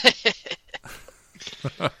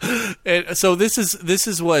 And so this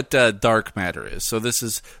is what dark matter is. So this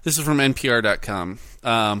is from NPR.com.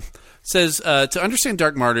 Says to understand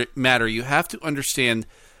dark matter, you have to understand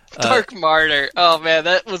dark matter. Oh man,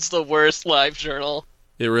 that was the worst live journal.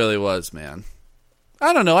 It really was, man.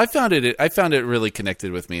 I don't know. I found it really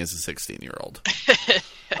connected with me as a 16-year-old.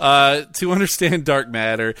 To understand dark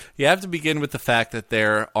matter, you have to begin with the fact that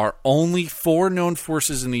there are only 4 known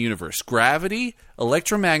forces in the universe: gravity,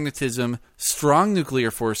 electromagnetism, strong nuclear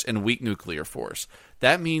force, and weak nuclear force.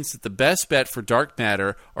 That means that the best bet for dark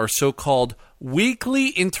matter are so-called weakly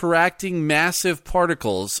interacting massive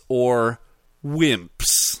particles, or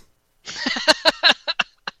WIMPs.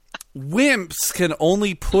 WIMPs can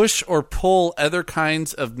only push or pull other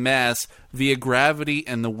kinds of mass via gravity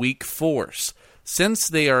and the weak force. Since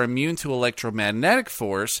they are immune to electromagnetic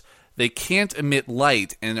force, they can't emit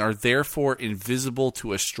light and are therefore invisible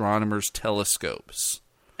to astronomers' telescopes.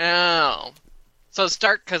 Oh. So it's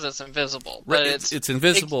dark because it's invisible. But it's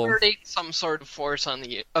invisible. Exerting some sort of force on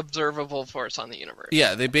the observable force on the universe.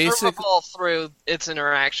 Yeah, they basically observable through its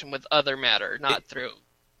interaction with other matter, not through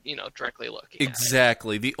directly looking.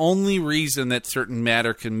 Exactly. The only reason that certain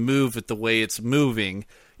matter can move it the way it's moving,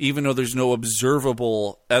 even though there's no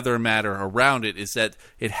observable other matter around it, is that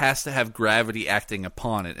it has to have gravity acting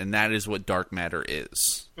upon it, and that is what dark matter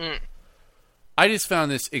is. I just found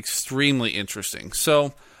this extremely interesting.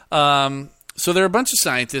 So there are a bunch of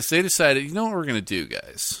scientists. They decided, you know what we're going to do,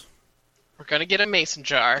 guys? We're going to get a mason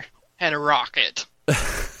jar and a rocket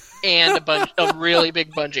and a really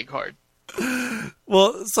big bungee cord.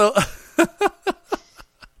 Well, so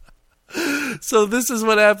this is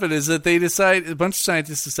what happened, is that a bunch of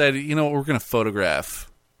scientists decided, you know what, we're going to photograph.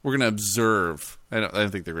 We're going to observe. I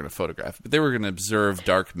don't think they're going to photograph, but they were going to observe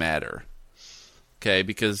dark matter. Okay,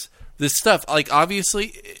 because this stuff, like,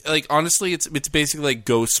 obviously, like, honestly, it's basically like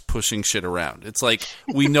ghosts pushing shit around. It's like,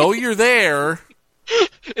 we know you're there.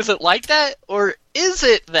 Is it like that, or is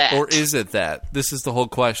it that? Or is it that? This is the whole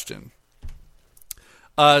question.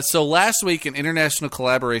 So last week, an international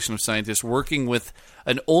collaboration of scientists working with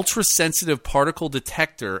an ultra-sensitive particle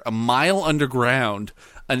detector a mile underground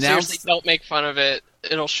announced... Seriously, don't make fun of it.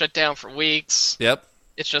 It'll shut down for weeks. Yep.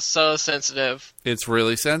 It's just so sensitive. It's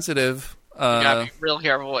really sensitive. You gotta be real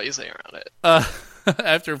careful what you say around it.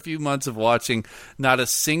 After a few months of watching, not a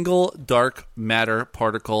single dark matter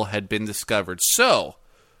particle had been discovered. So,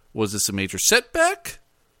 was this a major setback?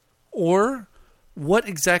 Or what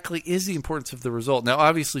exactly is the importance of the result? Now,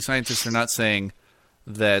 obviously, scientists are not saying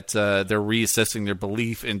that they're reassessing their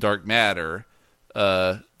belief in dark matter.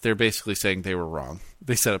 They're basically saying they were wrong.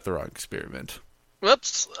 They set up the wrong experiment.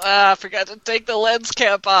 Whoops, I forgot to take the lens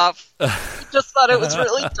cap off. Just thought it was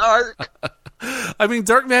really dark. I mean,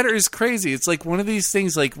 dark matter is crazy. It's like one of these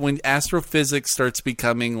things, like when astrophysics starts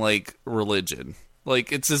becoming like religion.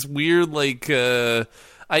 Like, it's this weird, like,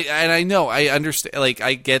 I know, I understand, like,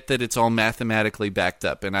 I get that it's all mathematically backed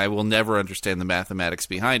up, and I will never understand the mathematics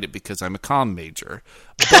behind it because I'm a comm major.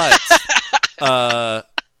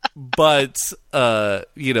 But,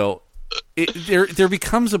 you know, there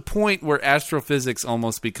becomes a point where astrophysics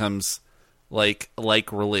almost becomes like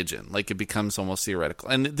religion, like it becomes almost theoretical.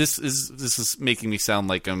 And this is making me sound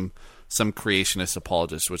like I'm some creationist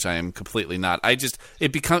apologist, which I am completely not.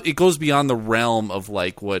 It goes beyond the realm of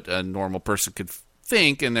like what a normal person could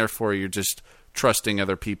think, and therefore you're just trusting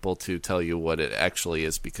other people to tell you what it actually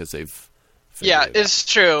is because they've Yeah, it's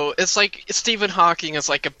true. It's like Stephen Hawking is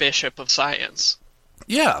like a bishop of science.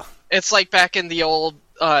 Yeah. It's like back in the old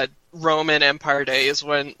Roman Empire days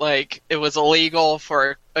when like it was illegal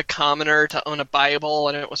for a commoner to own a Bible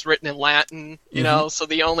and it was written in Latin, you know, so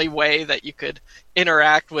the only way that you could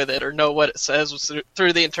interact with it or know what it says was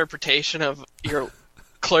through the interpretation of your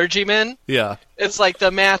clergyman. Yeah. It's like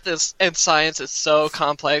the math and science is so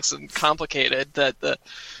complex and complicated that the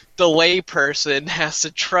layperson has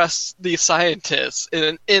to trust the scientists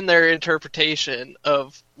in their interpretation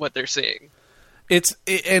of what they're seeing.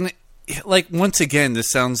 And once again, this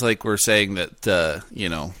sounds like we're saying that, you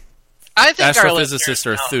know, I think astrophysicists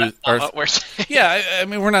are what we're saying. Yeah, I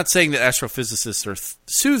mean, we're not saying that astrophysicists are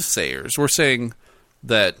soothsayers. We're saying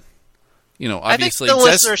that, you know, obviously... I think the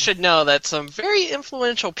listener should know that some very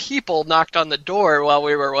influential people knocked on the door while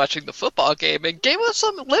we were watching the football game and gave us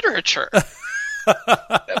some literature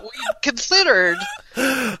that we considered.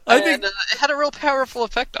 It had a real powerful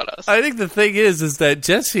effect on us. I think the thing is that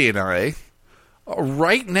Jesse and I,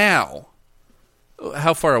 right now,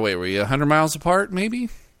 how far away were you? 100 miles apart, maybe?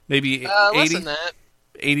 Maybe 80? Less than that.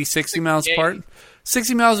 80, 60 miles apart?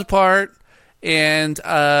 60 miles apart, and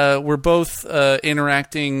we're both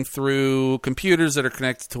interacting through computers that are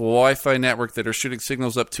connected to a Wi-Fi network that are shooting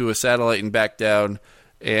signals up to a satellite and back down,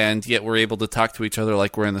 and yet we're able to talk to each other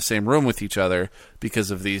like we're in the same room with each other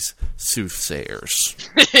because of these soothsayers.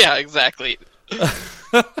 Yeah, exactly.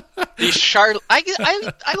 I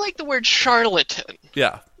like the word charlatan.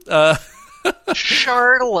 Yeah.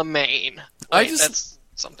 Charlemagne. Wait, that's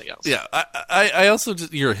something else. Yeah, I also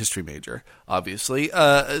just, you're a history major, obviously.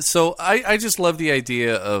 So I just love the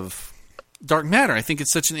idea of dark matter. I think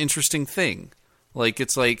it's such an interesting thing. Like,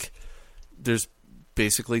 it's like there's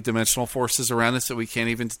basically dimensional forces around us that we can't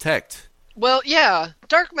even detect. Well, yeah,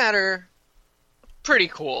 dark matter, pretty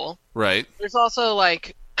cool. Right. There's also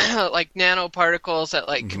like nanoparticles that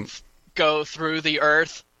like can go through the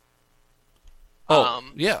Earth.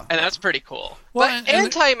 Yeah. And that's pretty cool. Well, but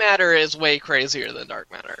antimatter is way crazier than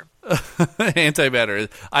dark matter.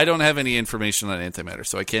 Antimatter. I don't have any information on antimatter,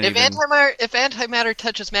 so I can't if antimatter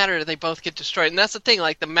touches matter, they both get destroyed. And that's the thing,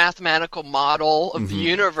 like the mathematical model of the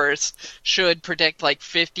universe should predict like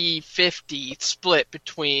 50-50 split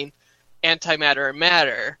between antimatter and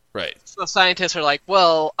matter. Right. So scientists are like,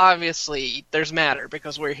 well, obviously there's matter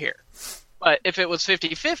because we're here. But if it was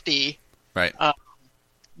 50-50, right.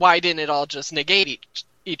 Why didn't it all just negate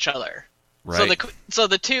each other? Right. So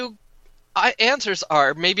the two answers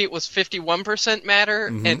are maybe it was 51% matter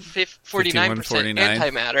and 49%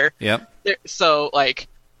 antimatter. Yep. So like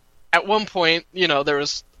at one point, you know, there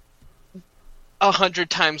was 100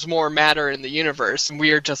 times more matter in the universe, and we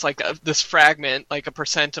are just like this fragment, like a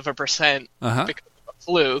percent of a percent, because of a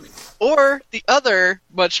fluke. Or the other,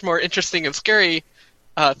 much more interesting and scary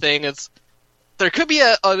thing is there could be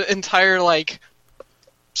an entire like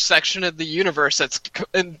section of the universe that's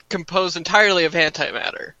composed entirely of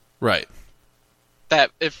antimatter. Right. That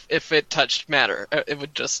if it touched matter, it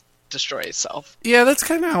would just destroy itself. Yeah, that's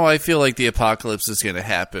kind of how I feel like the apocalypse is going to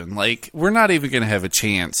happen. Like, we're not even going to have a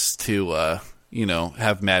chance to,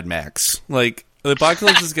 have Mad Max. Like, the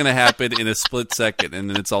apocalypse is going to happen in a split second, and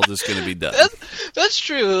then it's all just going to be done. That's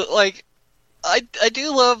true. Like, I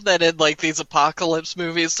do love that in, like, these apocalypse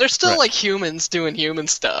movies, they're still, like, humans doing human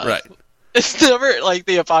stuff. Right. It's never, like,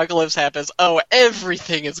 the apocalypse happens,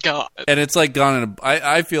 everything is gone. And it's, like, gone in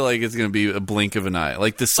I feel like it's going to be a blink of an eye.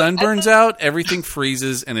 Like, the sun burns out, everything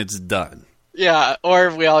freezes, and it's done. Yeah,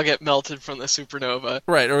 or we all get melted from the supernova.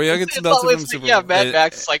 Right, or we all get melted from the supernova. Yeah, Mad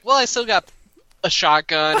Max is like, well, I still got a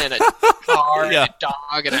shotgun and a car and a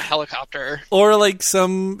dog and a helicopter. Or like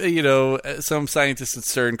some scientist at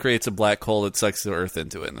CERN creates a black hole that sucks the Earth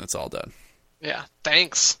into it, and it's all done. Yeah,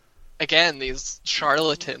 thanks. Again, these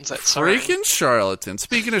charlatans at CERN. Freaking charlatans.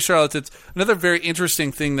 Speaking of charlatans, another very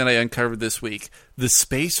interesting thing that I uncovered this week, the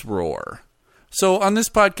space roar. So on this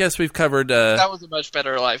podcast, we've covered... that was a much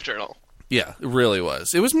better live journal. Yeah, it really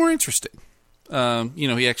was. It was more interesting.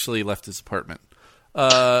 He actually left his apartment.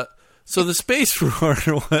 So the Space Roar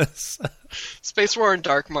was... Space Roar and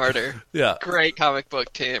Dark Martyr. Yeah. Great comic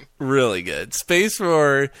book team. Really good. Space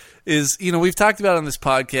Roar is, we've talked about on this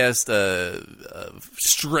podcast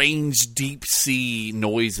strange deep sea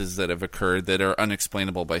noises that have occurred that are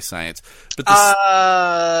unexplainable by science.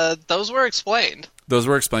 But those were explained. Those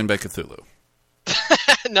were explained by Cthulhu.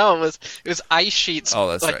 No, it was ice sheets. Oh,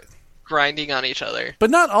 that's right. Grinding on each other. But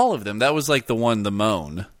not all of them. That was like the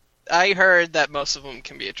moan. I heard that most of them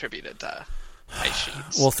can be attributed to ice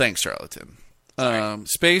sheets. Well, thanks, charlatan.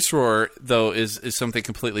 Space Roar, though, is something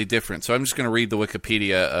completely different. So I'm just going to read the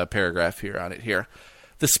Wikipedia paragraph here on it here.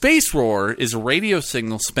 The Space Roar is a radio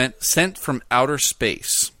signal sent from outer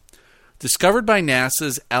space. Discovered by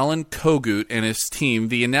NASA's Alan Kogut and his team,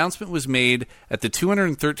 the announcement was made at the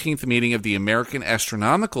 213th meeting of the American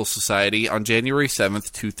Astronomical Society on January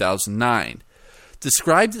 7th, 2009.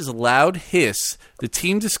 Described as a loud hiss, the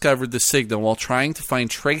team discovered the signal while trying to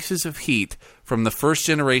find traces of heat from first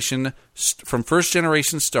generation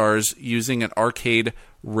stars using an arcade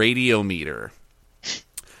radiometer.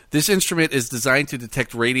 This instrument is designed to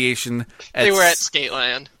detect radiation. They were at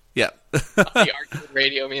Skateland. Yeah. The arcade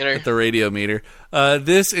radiometer. The radiometer.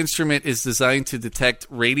 This instrument is designed to detect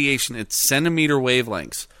radiation at centimeter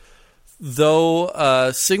wavelengths.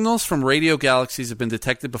 Though signals from radio galaxies have been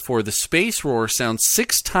detected before, the Space Roar sounds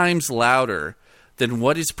 6 times louder than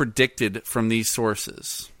what is predicted from these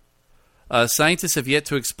sources. Scientists have yet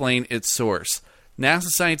to explain its source. NASA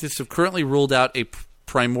scientists have currently ruled out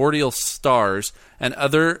primordial stars and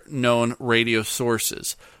other known radio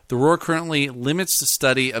sources. The roar currently limits the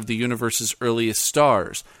study of the universe's earliest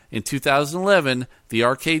stars. In 2011, the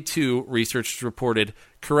Arcade-2 researchers reported,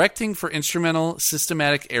 correcting for instrumental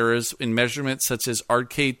systematic errors in measurements such as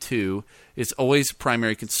Arcade-2 is always a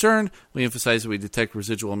primary concern. We emphasize that we detect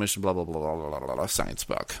residual emission, blah, blah, blah, blah, blah, blah, blah, science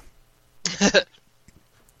book.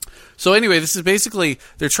 So anyway, this is basically,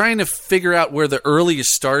 they're trying to figure out where the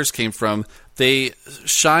earliest stars came from. They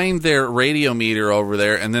shine their radiometer over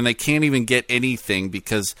there, and then they can't even get anything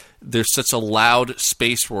because there's such a loud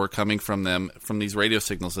space roar coming from them, from these radio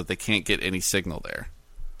signals, that they can't get any signal there.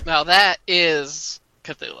 Now that is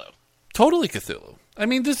Cthulhu. Totally Cthulhu. I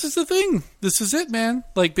mean, this is the thing. This is it, man.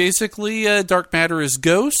 Like, basically, dark matter is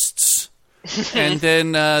ghosts, and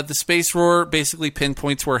then the space roar basically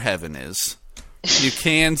pinpoints where heaven is. You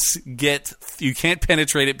can't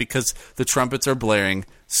penetrate it because the trumpets are blaring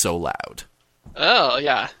so loud. Oh,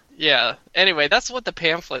 yeah. Yeah. Anyway, that's what the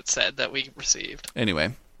pamphlet said that we received.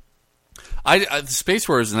 Anyway. The Space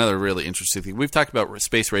Roar is another really interesting thing. We've talked about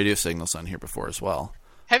space radio signals on here before as well.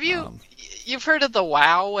 Have you... you've heard of the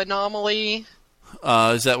WoW anomaly?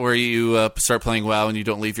 Is that where you start playing WoW and you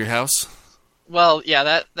don't leave your house? Well,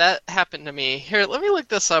 yeah, that happened to me. Here, let me look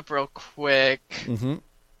this up real quick. Mm-hmm.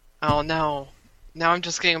 Oh, no. Now I'm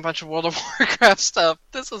just getting a bunch of World of Warcraft stuff.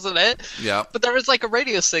 This isn't it. Yeah. But there was like a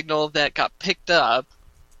radio signal that got picked up,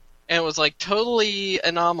 and it was like totally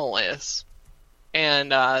anomalous. And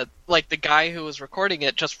like the guy who was recording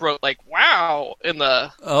it just wrote like "wow" in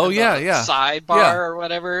the sidebar or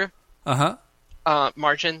whatever.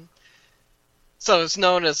 Margin. So it's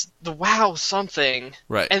known as the WoW something.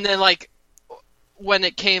 Right. And then like when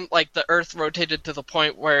it came, like the Earth rotated to the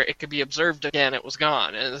point where it could be observed again, it was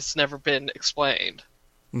gone, and it's never been explained.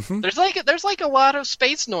 Mm-hmm. There's like a lot of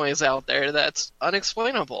space noise out there that's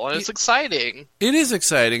unexplainable, and it's exciting. It is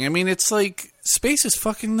exciting. I mean, it's like space is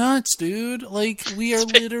fucking nuts, dude. Like we are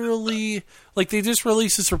literally like they just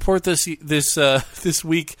released this report this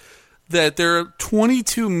week that there are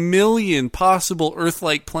 22 million possible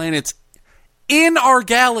Earth-like planets in our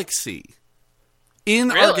galaxy.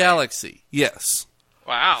 In our galaxy, yes.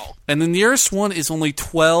 Wow. And the nearest one is only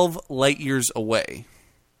 12 light years away,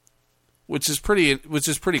 which is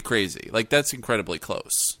pretty crazy. Like, that's incredibly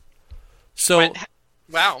close. So,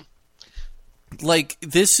 wow. Like,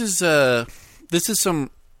 this is some.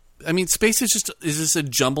 I mean, space is just a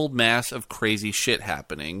jumbled mass of crazy shit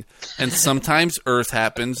happening, and sometimes Earth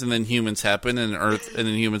happens, and then humans happen, and then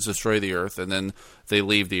humans destroy the Earth, and then they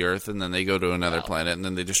leave the Earth, and then they go to another planet, and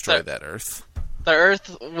then they destroy that Earth. The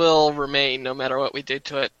Earth will remain no matter what we do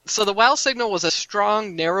to it. So the WOW signal was a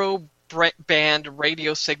strong, narrow band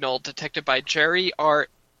radio signal detected by Jerry R.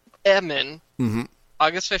 Emin,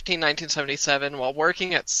 August 15, 1977, while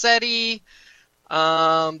working at SETI.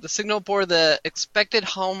 The signal bore the expected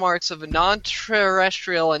hallmarks of a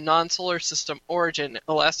non-terrestrial and non-solar system origin.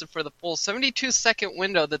 It lasted for the full 72-second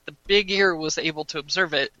window that the Big Ear was able to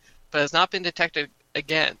observe it, but has not been detected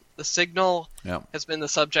again. The signal has been the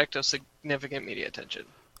subject of significant media attention.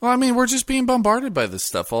 Well, I mean, we're just being bombarded by this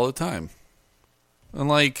stuff all the time. And,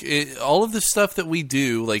 like, all of the stuff that we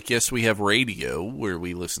do, like, yes, we have radio, where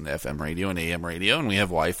we listen to FM radio and AM radio, and we have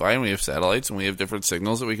Wi-Fi, and we have satellites, and we have different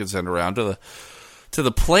signals that we can send around to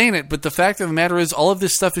the planet, but the fact of the matter is all of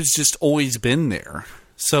this stuff has just always been there.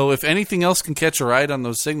 So if anything else can catch a ride on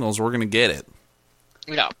those signals, we're going to get it.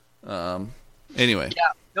 Yeah. Anyway.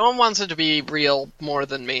 Yeah, no one wants it to be real more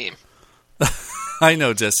than me. I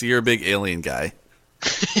know, Jesse, you're a big alien guy.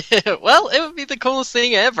 Well, it would be the coolest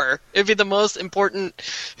thing ever. It would be the most important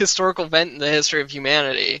historical event in the history of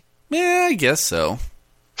humanity. Yeah, I guess so.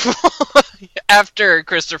 After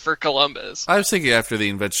Christopher Columbus. I was thinking after the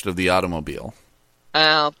invention of the automobile.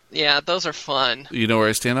 Yeah, those are fun. You know where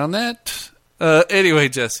I stand on that? Anyway,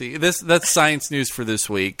 Jesse, that's science news for this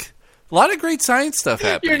week. A lot of great science stuff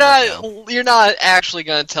happening. You're not actually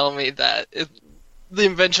going to tell me that the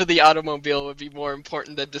invention of the automobile would be more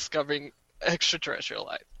important than discovering extraterrestrial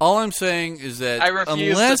life. All I'm saying is that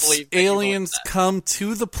unless aliens come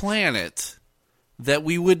to the planet, that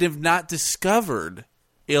we would have not discovered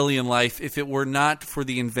alien life if it were not for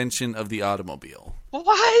the invention of the automobile.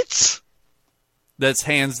 What? That's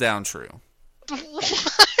hands down true.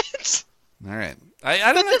 What? All right.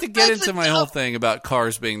 I don't have to get into my whole thing about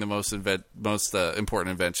cars being the most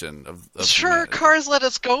important invention of Sure, humanity. Cars let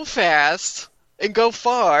us go fast and go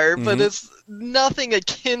far, but it's nothing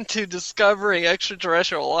akin to discovering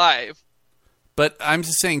extraterrestrial life. But I'm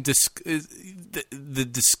just saying the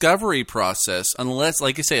discovery process, unless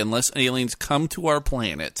aliens come to our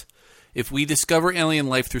planet, if we discover alien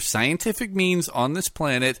life through scientific means on this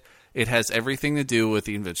planet, it has everything to do with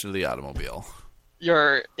the invention of the automobile.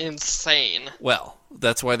 You're insane. Well,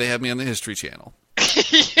 that's why they have me on the History Channel.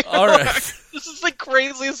 All right. This is the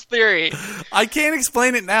craziest theory. I can't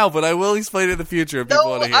explain it now, but I will explain it in the future if people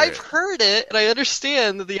want to hear it. I've heard it, and I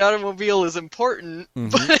understand that the automobile is important,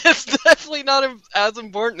 but it's definitely not as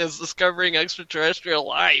important as discovering extraterrestrial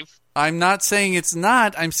life. I'm not saying it's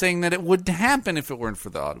not. I'm saying that it wouldn't happen if it weren't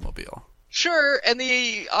for the automobile. Sure, and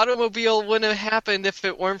the automobile wouldn't have happened if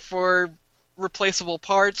it weren't for replaceable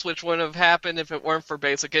parts, which wouldn't have happened if it weren't for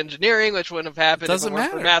basic engineering, which wouldn't have happened if it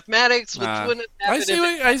weren't for mathematics, which wouldn't have happened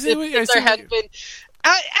if there had been...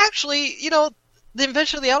 Actually, the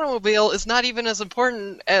invention of the automobile is not even as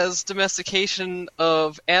important as domestication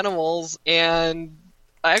of animals and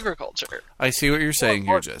agriculture. I see what you're saying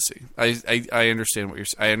here, Jesse. I understand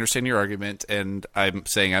I understand your argument, and I'm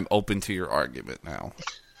saying I'm open to your argument now.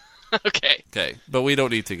 Okay, but we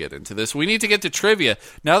don't need to get into this. We need to get to trivia.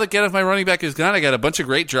 Now that Get Off My Running Back is gone, I got a bunch of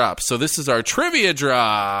great drops. So this is our trivia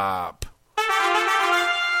drop.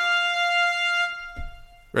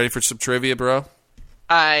 Ready for some trivia, bro?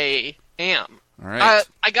 I am. All right.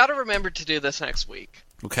 I got to remember to do this next week.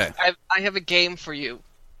 Okay. I have a game for you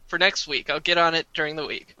for next week. I'll get on it during the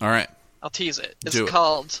week. All right. I'll tease it. It's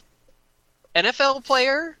called NFL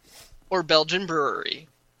Player or Belgian Brewery.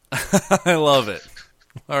 I love it.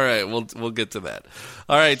 All right, we'll get to that.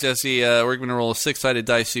 All right, Jesse, we're going to roll a 6-sided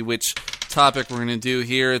dice, see which topic we're going to do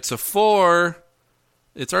here. It's a 4.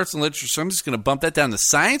 It's arts and literature, so I'm just going to bump that down to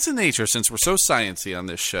science and nature since we're so sciencey on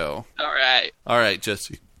this show. All right. All right,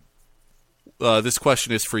 Jesse. This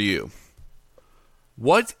question is for you.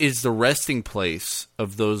 What is the resting place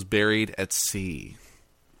of those buried at sea?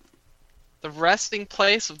 The resting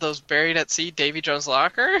place of those buried at sea, Davy Jones'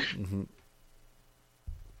 locker? Mm-hmm.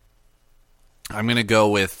 I'm going to go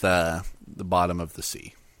with the bottom of the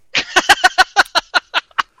sea.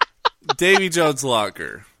 Davy Jones'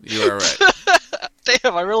 locker. You are right.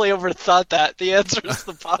 Damn, I really overthought that. The answer is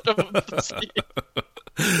the bottom of the sea.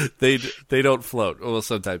 They don't float. Well,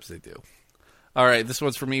 sometimes they do. All right, this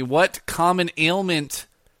one's for me. What common ailment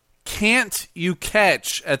can't you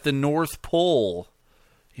catch at the North Pole?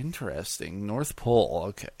 Interesting. North Pole.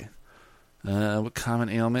 Okay. What common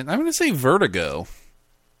ailment? I'm going to say vertigo.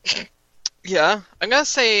 Yeah, I'm gonna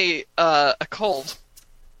say a cold.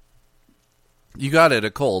 You got it, a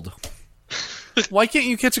cold. Why can't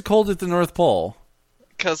you catch a cold at the North Pole?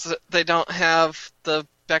 Because they don't have the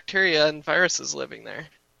bacteria and viruses living there.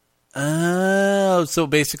 Oh, so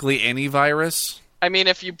basically any virus? I mean,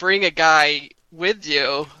 if you bring a guy with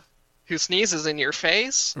you who sneezes in your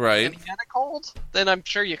face, right, and he had a cold, then I'm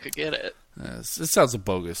sure you could get it. It sounds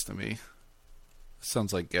bogus to me.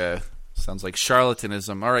 Sounds like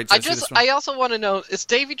charlatanism. All right, Jesse, I also want to know: is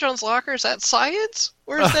Davy Jones' locker, is that science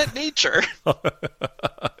or is that nature?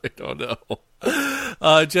 I don't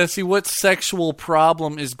know. Jesse, what sexual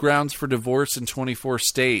problem is grounds for divorce in 24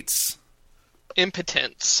 states?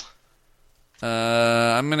 Impotence.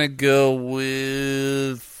 I'm gonna go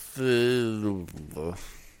with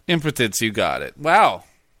impotence. You got it. Wow,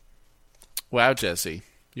 Jesse,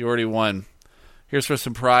 you already won. Here's for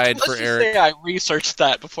some pride for Eric. Let's just say I researched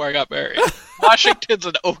that before I got married. Washington's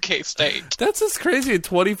an okay state. That's just crazy in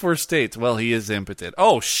 24 states. Well, he is impotent.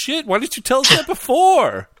 Oh, shit. Why didn't you tell us that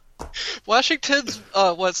before? Washington's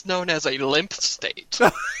what's known as a limp state.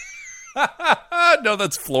 No,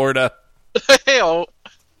 that's Florida. Hey-oh.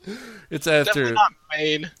 It's after... Definitely not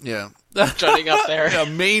Maine. Yeah. Jutting up there. Yeah,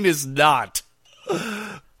 Maine is not.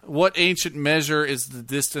 What ancient measure is the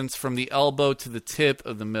distance from the elbow to the tip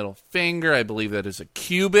of the middle finger? I believe that is a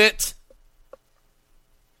cubit.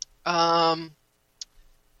 Yeah,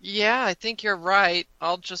 I think you're right.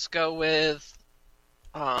 I'll just go with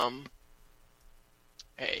a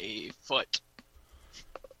foot.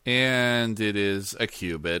 And it is a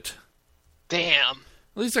cubit. Damn.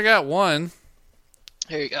 At least I got one.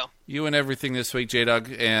 Here you go. You and everything this week,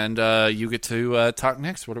 J-Dog, and you get to talk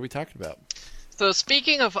next. What are we talking about? So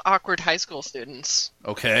speaking of awkward high school students.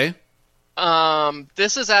 Okay.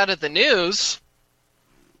 This is out of the news.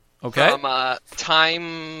 Okay. From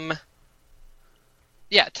Time...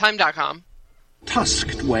 Yeah, Time.com.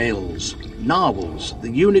 Tusked whales, narwhals, the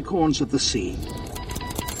unicorns of the sea.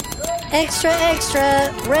 Extra, extra,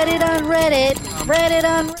 Reddit on Reddit, Reddit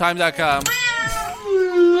on... Time.com.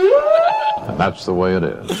 That's the way it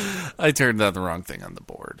is. I turned on the wrong thing on the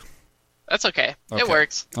board. That's okay. It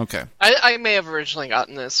works. Okay. I may have originally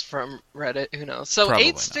gotten this from Reddit. Who knows? So Probably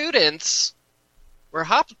 8 students were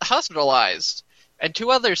hospitalized, and 2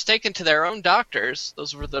 others taken to their own doctors.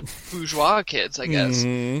 Those were the bourgeois kids, I guess.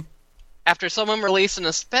 Mm-hmm. After someone released an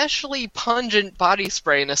especially pungent body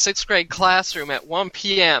spray in a 6th grade classroom at 1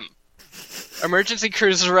 p.m. Emergency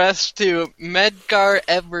crews rushed to Medgar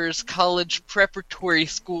Evers College Preparatory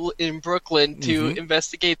School in Brooklyn to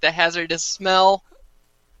investigate the hazardous smell.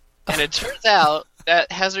 And it turns out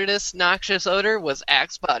that hazardous, noxious odor was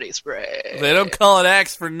Axe body spray. They don't call it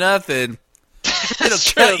Axe for nothing.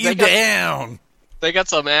 It'll cut you down. They got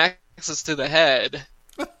some axes to the head.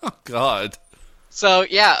 Oh, God. So,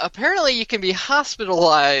 yeah, apparently you can be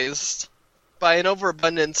hospitalized by an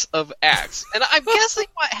overabundance of Axe. And I'm guessing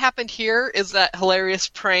what happened here is that hilarious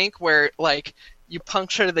prank where, like, you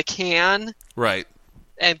puncture the can. Right.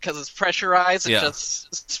 And because it's pressurized, it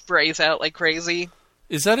just sprays out like crazy.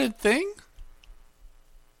 Is that a thing?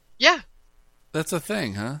 Yeah. That's a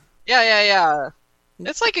thing, huh? Yeah.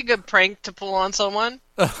 It's like a good prank to pull on someone.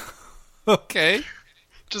 Okay.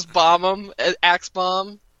 Just bomb them, Axe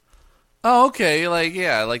bomb. Oh, okay. Like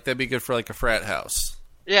that'd be good for like a frat house.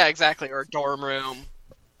 Yeah, exactly. Or a dorm room.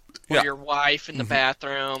 Or your wife in the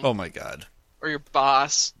bathroom. Oh my God. Or your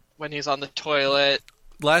boss when he's on the toilet.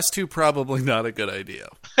 Last 2 probably not a good idea.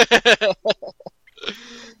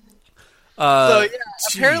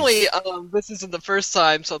 Apparently this isn't the first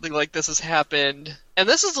time something like this has happened. And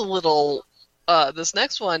this is a little, this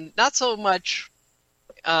next one, not so much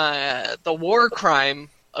the war crime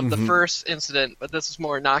of the first incident, but this is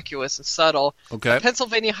more innocuous and subtle. Okay.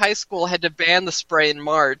 Pennsylvania high school had to ban the spray in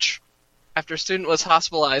March after a student was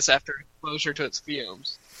hospitalized after exposure to its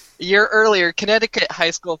fumes. A year earlier, Connecticut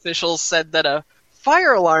high school officials said that a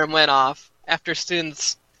fire alarm went off after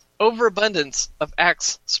students' overabundance of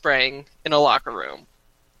Axe spraying in a locker room.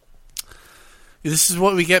 This is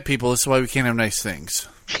what we get, people. This is why we can't have nice things.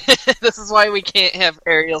 This is why we can't have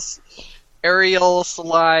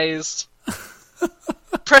aerosolized,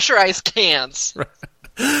 pressurized cans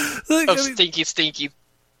of stinky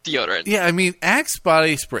deodorant. Yeah, I mean, Axe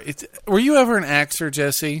body spray. Were you ever an Axer,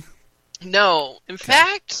 Jesse? No. In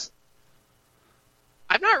fact,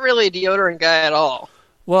 I'm not really a deodorant guy at all.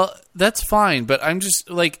 Well, that's fine, but I'm just,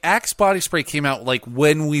 like, Axe body spray came out, like,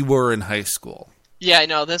 when we were in high school. Yeah, I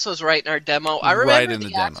know. This was right in our demo. I remember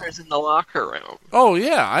the Axers in the locker room. Oh,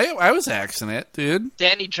 yeah. I was Axing it, dude.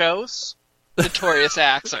 Danny Joes. Notorious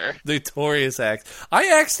Axer. Notorious Axe.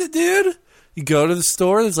 I axed it, dude. You go to the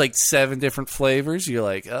store, there's like 7 different flavors. You're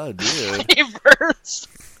like, oh, dude. Flavors.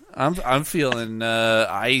 I'm feeling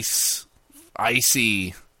icy,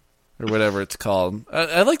 or whatever it's called.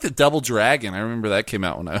 I like the Double Dragon. I remember that came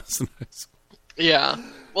out when I was in high school. Yeah.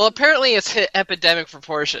 Well, apparently it's hit epidemic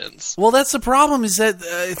proportions. Well, that's the problem, is that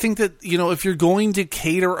I think that, if you're going to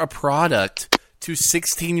cater a product to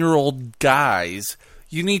 16-year-old guys,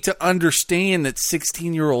 you need to understand that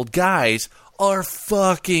 16-year-old guys are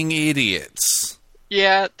fucking idiots.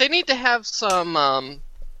 Yeah, they need to have some,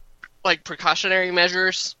 precautionary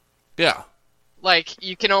measures. Yeah. Like,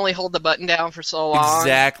 you can only hold the button down for so long.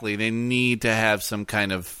 Exactly. They need to have some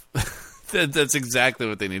kind of... that's exactly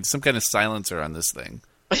what they need. Some kind of silencer on this thing.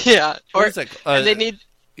 Yeah. Or and they need...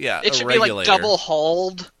 Yeah, it should be, double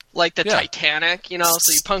hulled, like the Titanic, so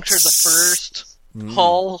you puncture the first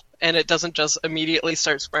hull, and it doesn't just immediately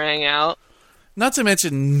start spraying out. Not to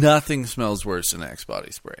mention, nothing smells worse than Axe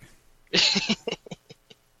body spray.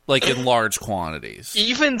 Like in large quantities.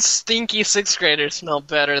 Even stinky 6th graders smell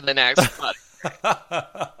better than Axe body spray.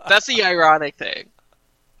 That's the ironic thing.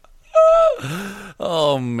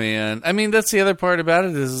 Oh, man. I mean, that's the other part about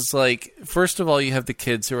it is it's like, first of all, you have the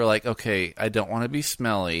kids who are like, okay, I don't want to be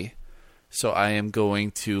smelly, so I am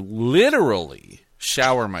going to literally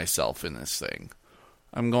shower myself in this thing.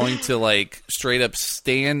 I'm going to, straight up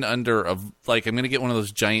stand under I'm going to get one of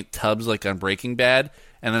those giant tubs like on Breaking Bad,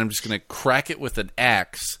 and then I'm just going to crack it with an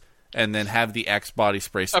axe, and then have the Axe body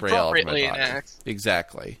spray all over my body.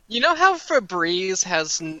 Exactly. You know how Febreze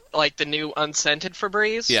has, the new unscented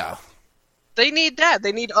Febreze? Yeah. They need that.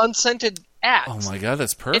 They need unscented Axe. Oh my god,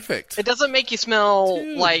 that's perfect. It doesn't make you smell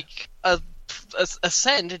like a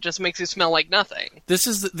scent. It just makes you smell like nothing. This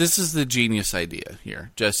is the genius idea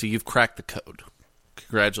here. Jesse, you've cracked the code.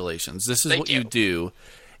 Congratulations. This is what you do,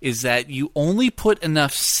 is that you only put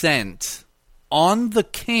enough scent on the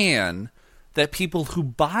can that people who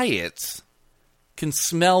buy it can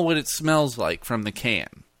smell what it smells like from the can.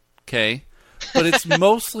 Okay? But it's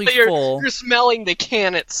mostly full. You're smelling the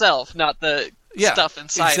can itself, not the stuff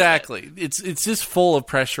inside. Exactly. Of it. It's just full of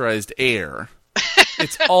pressurized air.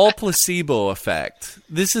 It's all placebo effect.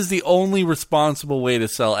 This is the only responsible way to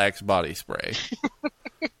sell Axe body spray.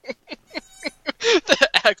 The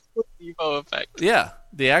Axe placebo effect. Yeah,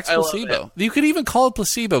 the Axe placebo. You could even call it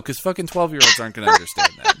placebo because fucking 12-year-olds aren't going to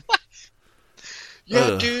understand that.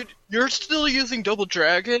 Yeah, dude, you're still using Double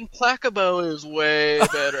Dragon? Placebo is way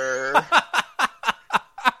better.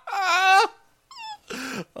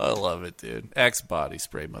 I love it, dude. Axe body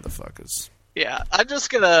spray, motherfuckers. Yeah, I'm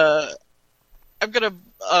gonna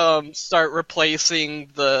start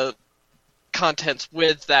replacing the contents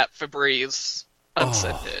with that Febreze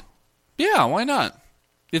unscented. Yeah, why not?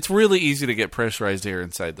 It's really easy to get pressurized air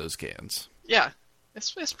inside those cans. Yeah,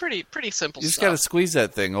 it's pretty simple. You just stuff. got to squeeze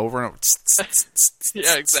that thing over and over.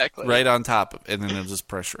 Yeah, exactly. Right on top of it, and then it'll just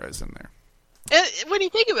pressurize in there. And when you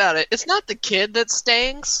think about it, it's not the kid that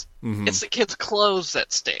stinks. Mm-hmm. It's the kid's clothes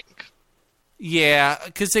that stink. Yeah,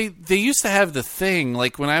 because they used to have the thing,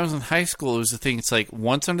 like when I was in high school, it was the thing, it's like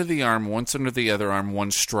once under the arm, once under the other arm,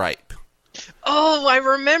 one stripe. Oh, I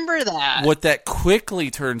remember that. What that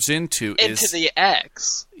quickly turns into is... Into the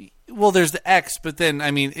X. Well, there's the X, but then,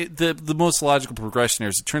 I mean, the most logical progression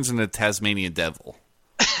is it turns into Tasmanian Devil.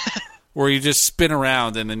 Where you just spin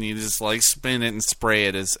around and then you just, spin it and spray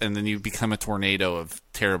it, and then you become a tornado of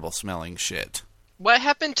terrible smelling shit. What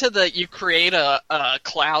happened to you create a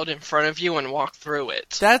cloud in front of you and walk through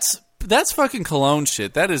it? That's fucking cologne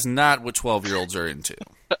shit. That is not what 12-year-olds are into.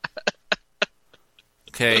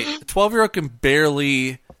 Okay? A 12-year-old can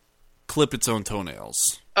barely clip its own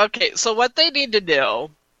toenails. Okay, so what they need to do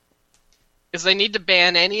is they need to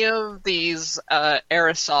ban any of these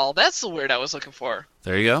aerosol... That's the word I was looking for.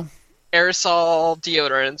 There you go. Aerosol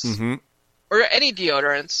deodorants. Mm-hmm. Or any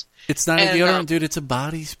deodorants. It's not a deodorant, dude. It's a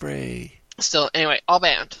body spray. Still, anyway, all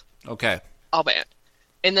banned. Okay. All banned.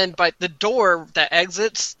 And then by the door that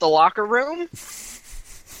exits the locker room,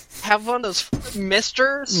 have one of those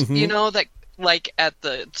misters, mm-hmm. That like at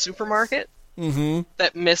the supermarket, mm-hmm.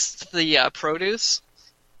 that mist the produce.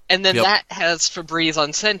 And then that has Febreze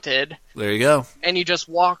unscented. There you go. And you just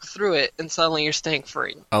walk through it, and suddenly you're stink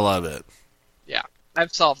free. I love it. Yeah,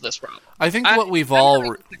 I've solved this problem. I think what we've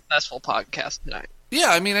all... a successful podcast tonight. Yeah,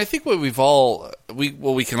 I mean, I think what we've all...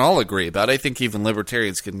 we can all agree about, I think even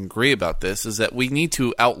libertarians can agree about this, is that we need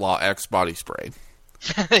to outlaw Axe body spray.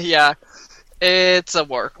 Yeah, it's a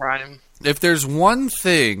war crime. If there's one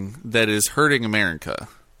thing that is hurting America,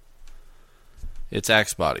 it's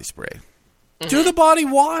Axe body spray. Mm-hmm. Do the body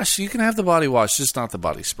wash. You can have the body wash, just not the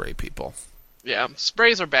body spray, people. Yeah,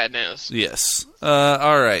 sprays are bad news. Yes.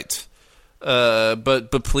 All right.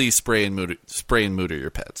 But please spray and neuter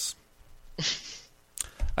your pets.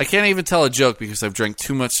 I can't even tell a joke because I've drank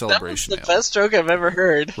too much Celebration That was the best joke I've ever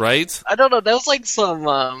heard. Right? I don't know. That was like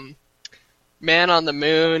some man on the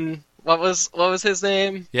moon. What was his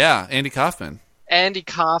name? Yeah, Andy Kaufman. Andy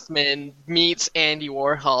Kaufman meets Andy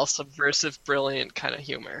Warhol. Subversive, brilliant kind of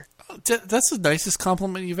humor. That's the nicest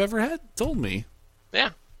compliment you've ever told me.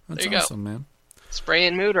 Yeah. That's there you awesome, man. Spray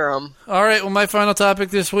and neuter them. All right, well, my final topic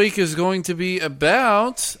this week is going to be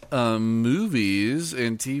about movies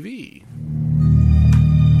and TV.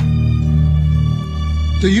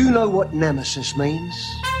 Do you know what nemesis means?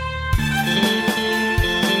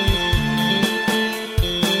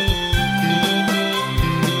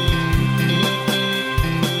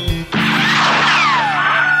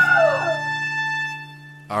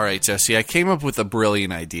 All right, Jesse, I came up with a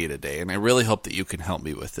brilliant idea today, and I really hope that you can help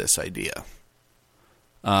me with this idea.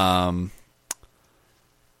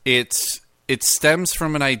 It stems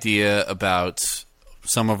from an idea about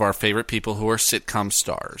some of our favorite people who are sitcom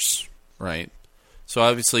stars, right? So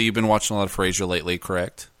obviously you've been watching a lot of Frasier lately,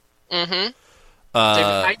 correct? Mm-hmm. David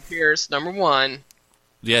Hyde Pierce, number one.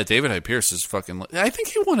 Yeah, David Hyde Pierce is fucking... I think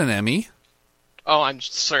he won an Emmy. Oh, I'm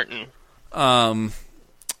certain.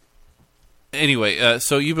 Anyway,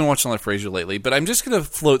 so you've been watching a lot of Frasier lately, but I'm just going to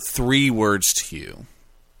float 3 words to you.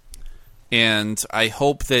 And I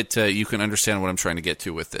hope that you can understand what I'm trying to get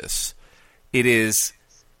to with this. It is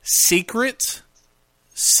secret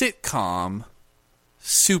sitcom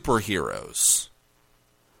superheroes.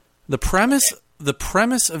 The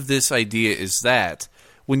premise of this idea is that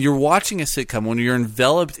when you're watching a sitcom, when you're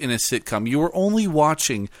enveloped in a sitcom, you are only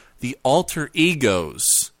watching the alter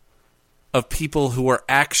egos of people who are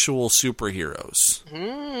actual superheroes.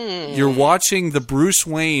 You're watching the Bruce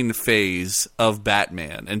Wayne phase of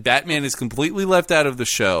Batman, and Batman is completely left out of the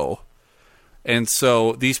show. And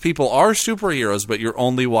so these people are superheroes, but you're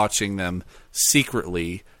only watching them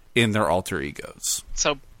secretly in their alter egos.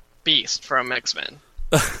 So, Beast from X-Men.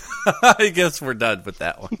 I guess we're done with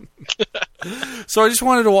that one. So I just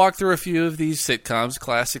wanted to walk through a few of these sitcoms,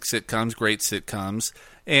 classic sitcoms, great sitcoms.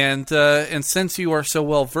 And since you are so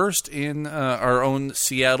well versed in our own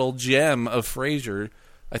Seattle gem of Frasier,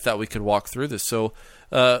 I thought we could walk through this. So,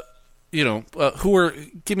 who are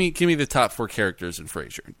give me the top 4 characters in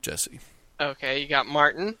Frasier, Jesse? Okay, you got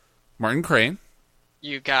Martin Crane.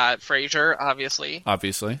 You got Frasier, obviously.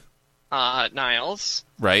 Niles.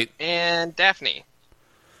 Right. And Daphne.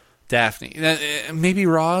 Maybe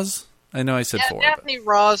Roz? I know I said 4. Daphne,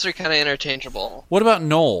 Roz are kind of interchangeable. What about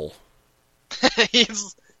Noel?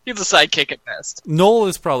 He's a sidekick at best. Noel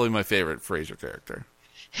is probably my favorite Frasier character.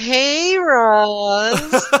 Hey,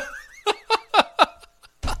 Roz.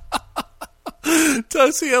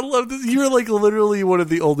 Dusty, I love this. You're like literally one of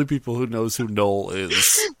the only people who knows who Noel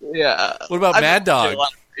is. Yeah. What about Mad Dog?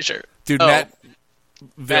 Dude, Mad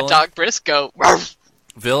Dog Briscoe.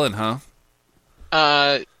 Villain, huh?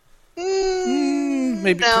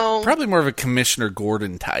 Maybe no. Probably more of a Commissioner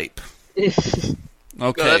Gordon type. Okay.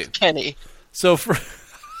 No, that's Kenny. So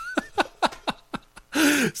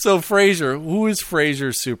Frasier, who is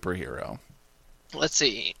Frasier's superhero? Let's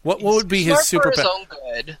see. What would be his superpower? His own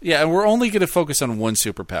good. Yeah, and we're only going to focus on one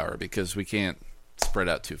superpower because we can't spread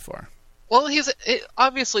out too far. Well, he's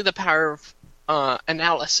obviously the power of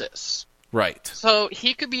analysis. Right. So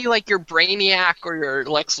he could be like your Brainiac or your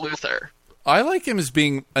Lex Luthor. I like him as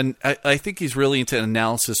being I think he's really into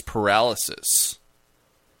analysis paralysis.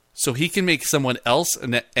 So he can make someone else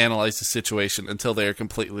analyze the situation until they are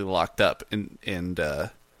completely locked up and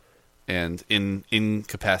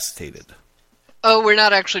incapacitated. Oh, we're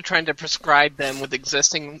not actually trying to prescribe them with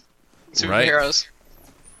existing superheroes. Right.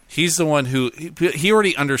 He's the one who he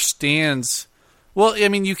already understands. Well, I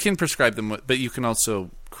mean, you can prescribe them, but you can also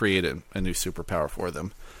create a new superpower for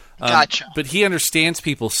them. Gotcha. But he understands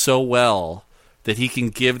people so well that he can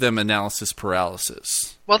give them analysis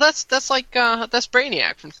paralysis. Well, that's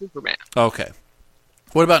Brainiac from Superman. Okay.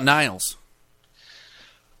 What about Niles?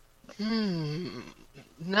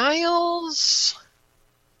 Niles,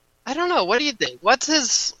 I don't know. What do you think? What's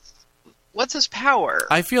his power?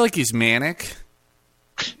 I feel like he's manic.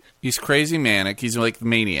 He's crazy manic. He's like the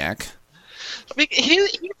maniac.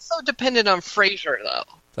 He's so dependent on Frasier, though.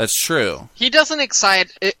 That's true. He doesn't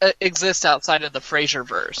exist outside of the Frasier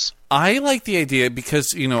verse. I like the idea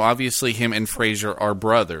because, obviously him and Frasier are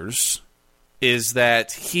brothers, is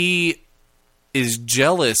that he is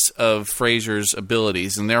jealous of Frasier's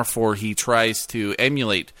abilities, and therefore he tries to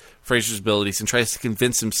emulate Frasier's abilities and tries to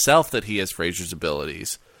convince himself that he has Frasier's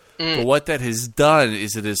abilities. But what that has done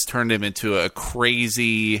is it has turned him into a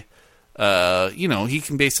crazy, he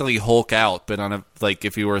can basically Hulk out, but on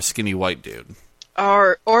if he were a skinny white dude.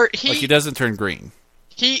 Or he doesn't turn green.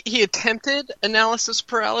 He attempted analysis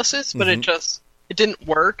paralysis, but it didn't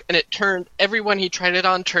work, and everyone he tried it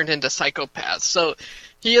on turned into psychopaths. So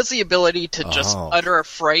he has the ability to just utter a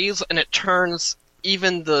phrase, and it turns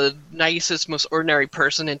even the nicest, most ordinary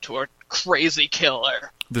person into a crazy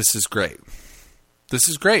killer. This is great.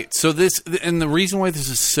 So and the reason why this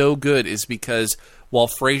is so good is because while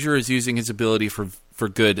Frasier is using his ability for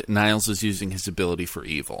good, Niles is using his ability for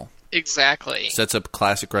evil. Exactly. Sets up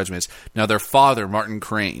classic regimens. Now, their father, Martin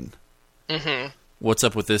Crane. Mm-hmm. What's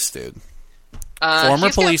up with this dude? Former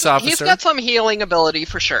police officer. He's got some healing ability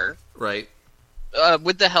for sure. Right.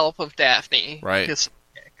 With the help of Daphne. Right.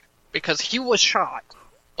 Because he was shot,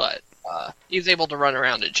 but he's able to run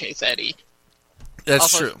around and chase Eddie. That's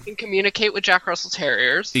also, true. He can communicate with Jack Russell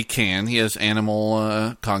Terriers. He can. He has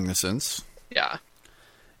animal cognizance. Yeah.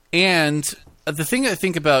 And the thing I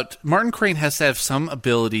think about, Martin Crane has to have some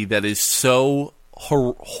ability that is so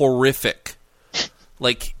horrific.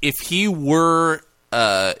 Like, if he were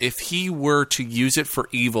to use it for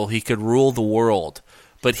evil, he could rule the world.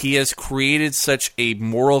 But he has created such a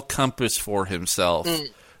moral compass for himself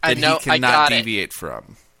that he cannot deviate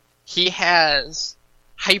from. He has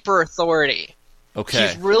hyper authority. Okay.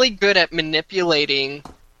 He's really good at manipulating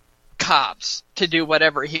cops to do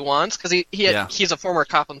whatever he wants, because he's a former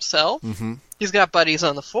cop himself. Mm-hmm. He's got buddies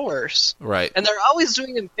on the force. Right. And they're always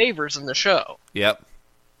doing him favors in the show. Yep.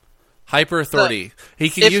 Hyper authority. He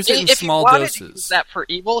can use it in small doses. doses. To use that for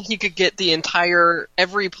evil, he could get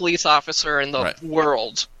every police officer in the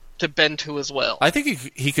world to bend to his will. I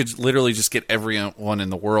think he could literally just get everyone in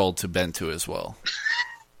the world to bend to his will.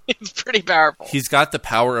 It's pretty powerful. He's got the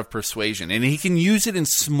power of persuasion, and he can use it in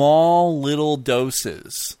small little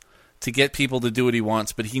doses to get people to do what he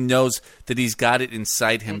wants, but he knows that he's got it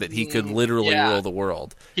inside him that he could literally rule the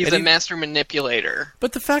world. He's a master manipulator.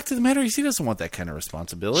 But the fact of the matter is he doesn't want that kind of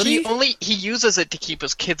responsibility. He uses it to keep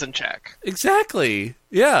his kids in check. Exactly.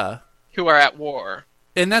 Yeah. Who are at war.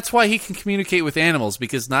 And that's why he can communicate with animals,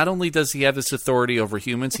 because not only does he have this authority over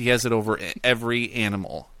humans, he has it over every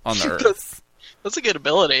animal on the earth. That's a good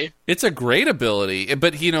ability. It's a great ability,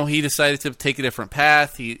 but he decided to take a different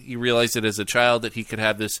path. He realized it as a child that he could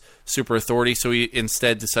have this super authority, so he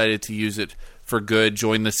instead decided to use it for good,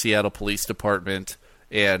 join the Seattle Police Department,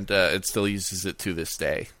 and it still uses it to this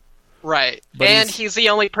day. Right. But and he's the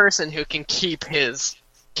only person who can keep his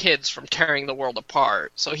kids from tearing the world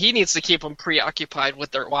apart. So he needs to keep them preoccupied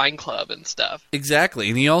with their wine club and stuff. Exactly.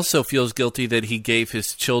 And he also feels guilty that he gave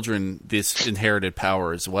his children this inherited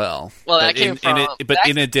power as well. Well, that came from...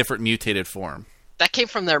 in a different mutated form. That came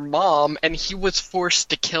from their mom, and he was forced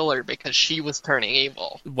to kill her because she was turning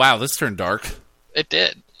evil. Wow, this turned dark. It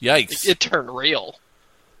did. Yikes. It turned real.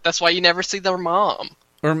 That's why you never see their mom.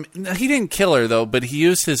 Or he didn't kill her, though, but he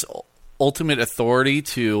used his ultimate authority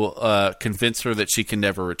to convince her that she can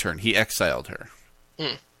never return. He exiled her.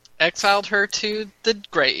 Exiled her to the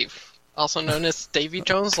grave, also known as Davy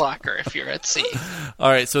Jones' locker if you're at sea.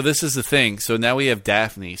 All right, so this is the thing. So now we have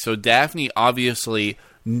Daphne. So Daphne obviously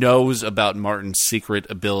knows about Martin's secret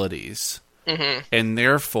abilities, and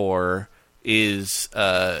therefore is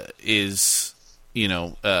it's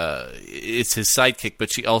his sidekick.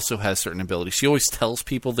 But she also has certain abilities. She always tells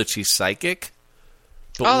people that she's psychic.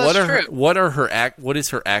 But what is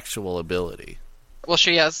her actual ability? Well,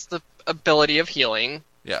 she has the ability of healing.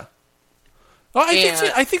 Yeah. Oh,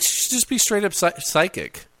 I think she should just be straight up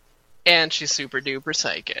psychic. And she's super duper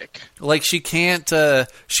psychic. Like she can't.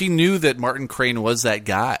 She knew that Martin Crane was that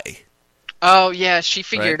guy. Oh yeah, she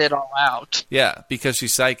figured it all out. Yeah, because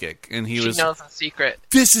she's psychic, and she knows the secret.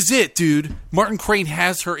 This is it, dude. Martin Crane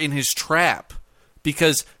has her in his trap.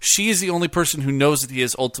 Because she is the only person who knows that he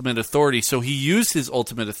has ultimate authority, so he used his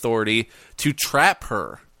ultimate authority to trap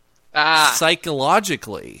her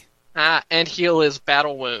psychologically. And heal his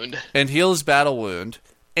battle wound. And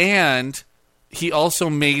he also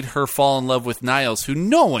made her fall in love with Niles, who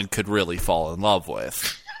no one could really fall in love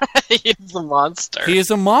with. He's a monster. He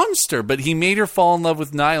is a monster, but he made her fall in love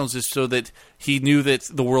with Niles just so that he knew that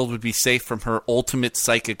the world would be safe from her ultimate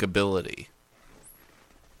psychic ability.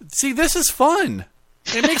 See, this is fun.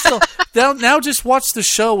 It makes now just watch the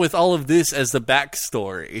show with all of this as the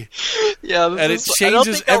backstory. Yeah, and it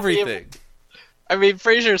changes everything.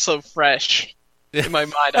 Frasier's so fresh in my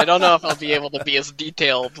mind. I don't know if I'll be able to be as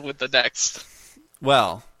detailed with the next.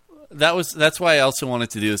 Well, that's why I also wanted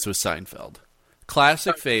to do this with Seinfeld.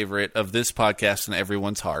 Classic favorite of this podcast and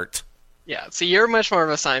everyone's heart. Yeah, see, you're much more of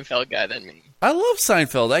a Seinfeld guy than me. I love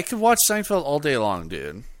Seinfeld. I could watch Seinfeld all day long,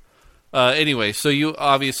 dude. Anyway, so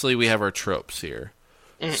we have our tropes here.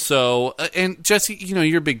 So, and Jesse,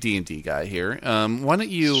 you're a big D&D guy here. Why don't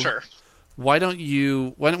you? Sure. Why don't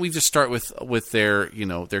we just start with their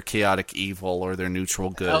their chaotic evil or their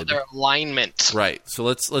neutral good? Oh, their alignment. Right. So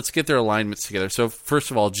let's get their alignments together. So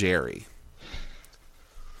first of all, Jerry.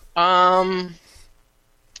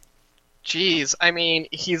 Geez, I mean,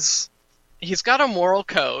 he's got a moral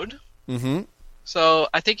code. Mm-hmm. So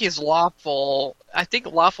I think he's lawful. I think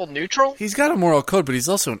lawful neutral. He's got a moral code, but he's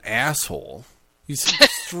also an asshole. He's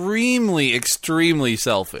extremely, extremely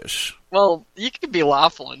selfish. Well, you can be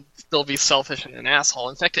lawful and still be selfish and an asshole.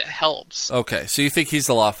 In fact, it helps. Okay, so you think he's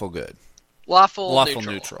the lawful good? Lawful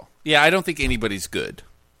neutral. Yeah, I don't think anybody's good.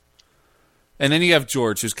 And then you have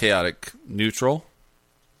George, who's chaotic neutral.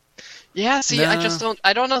 Yeah, see,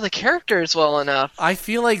 I don't know the characters well enough. I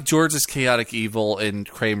feel like George is chaotic evil and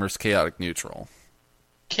Kramer's chaotic neutral.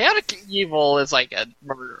 Chaotic evil is like a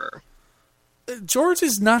murderer. George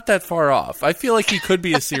is not that far off. I feel like he could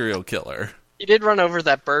be a serial killer. He did run over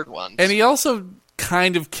that bird once. And he also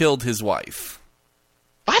kind of killed his wife.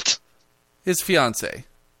 What? His fiancée.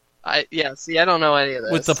 I don't know any of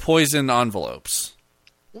this. With the poison envelopes.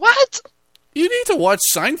 What? You need to watch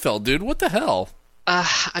Seinfeld, dude. What the hell?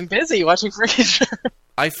 I'm busy watching Frasier.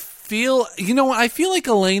 I feel like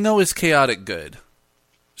Elaine, though, is chaotic good.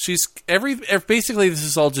 She's basically this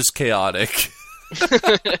is all just chaotic.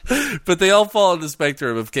 But they all fall on the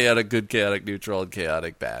spectrum of chaotic good, chaotic neutral, and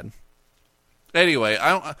chaotic bad. Anyway,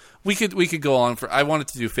 we could go on for. I wanted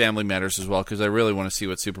to do Family Matters as well because I really want to see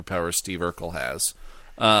what superpowers Steve Urkel has.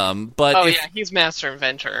 But he's master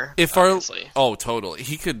inventor. Totally,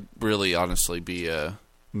 he could really honestly be a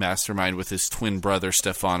mastermind with his twin brother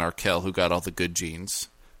Stefan Urkel, who got all the good genes,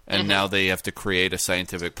 and now they have to create a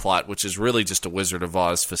scientific plot, which is really just a Wizard of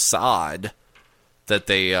Oz facade. That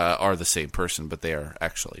they are the same person, but they are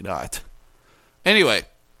actually not. Anyway,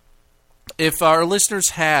 if our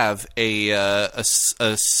listeners have a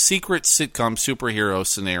secret sitcom superhero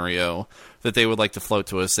scenario that they would like to float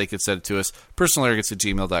to us, they could send it to us,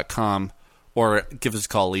 personalarrogance@gmail.com, or give us a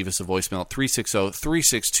call, leave us a voicemail at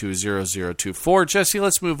 360-362-0024. Jesse,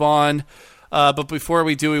 let's move on. But before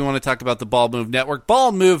we do, we want to talk about the Bald Move Network.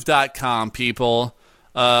 BaldMove.com, people.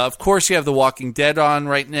 Of course, you have The Walking Dead on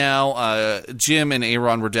right now. Jim and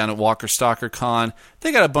Aaron were down at Walker Stalker Con.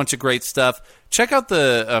 They got a bunch of great stuff. Check out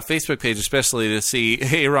the Facebook page, especially to see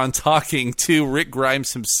Aaron talking to Rick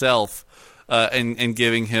Grimes himself and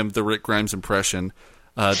giving him the Rick Grimes impression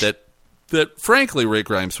that frankly, Rick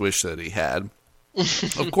Grimes wished that he had.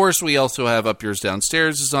 Of course, we also have Up Yours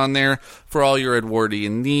Downstairs is on there for all your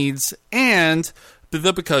Edwardian needs. And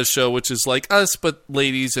The Because Show, which is like us, but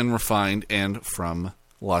ladies and refined and from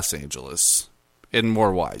Los Angeles. And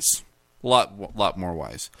more wise. A lot more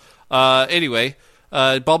wise. Anyway,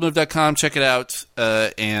 baldmove.com, check it out,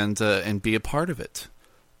 and be a part of it.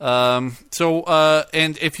 And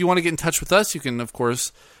if you want to get in touch with us, you can, of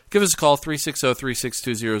course, give us a call,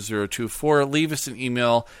 360-362-0024. Leave us an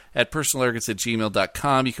email at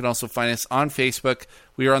personalarrogance@gmail.com. You can also find us on Facebook.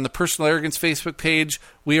 We are on the Personal Arrogance Facebook page.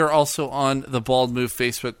 We are also on the Bald Move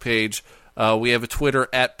Facebook page. We have a Twitter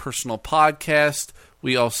at Personal Podcast.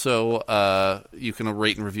 We also, you can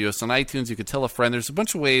rate and review us on iTunes. You can tell a friend. There's a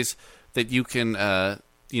bunch of ways that you can,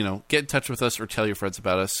 get in touch with us or tell your friends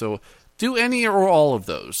about us. So do any or all of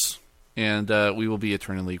those, and we will be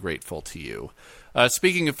eternally grateful to you.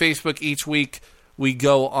 Speaking of Facebook, each week we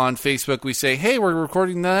go on Facebook. We say, hey, we're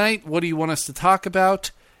recording tonight. What do you want us to talk about?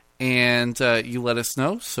 And you let us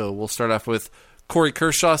know. So we'll start off with Corey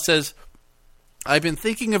Kershaw says, I've been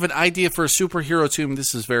thinking of an idea for a superhero team,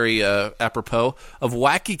 this is very apropos, of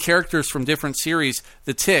wacky characters from different series.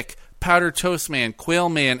 The Tick, Powder Toast Man, Quail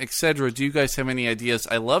Man, etc. Do you guys have any ideas?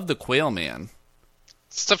 I love the Quail Man.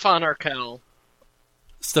 Stefan Urkel.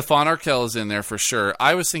 Stefan Urkel is in there for sure.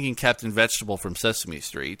 I was thinking Captain Vegetable from Sesame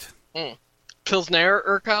Street. Pilsner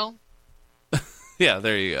Urkel? Yeah,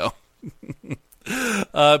 there you go.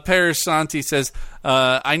 Paris Santi says,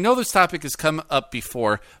 I know this topic has come up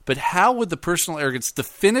before, but how would the Personal Arrogance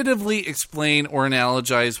definitively explain or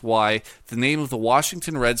analogize why the name of the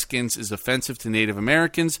Washington Redskins is offensive to Native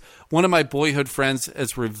Americans? One of my boyhood friends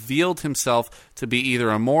has revealed himself to be either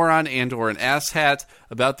a moron and or an asshat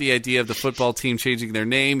about the idea of the football team changing their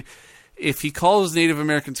name. If he calls Native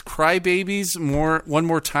Americans crybabies one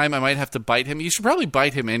more time, I might have to bite him. You should probably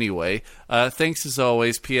bite him anyway. Thanks as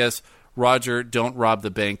always. P.S. Roger, Don't Rob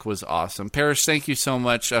the Bank was awesome. Parrish, thank you so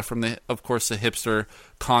much from the hipster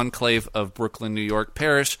conclave of Brooklyn, New York.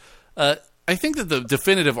 Parrish, I think that the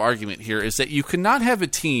definitive argument here is that you cannot have a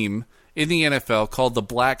team in the NFL called the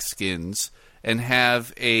Blackskins and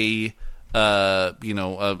have an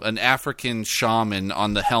African shaman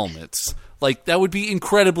on the helmets. Like, that would be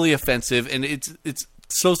incredibly offensive, and it's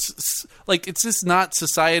so, like, it's just not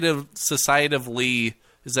societally,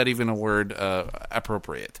 is that even a word,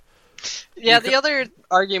 appropriate? Yeah, the other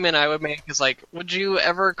argument I would make is, like, would you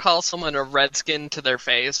ever call someone a redskin to their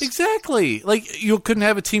face? Exactly. Like, you couldn't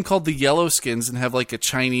have a team called the Yellowskins and have, like, a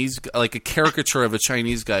caricature of a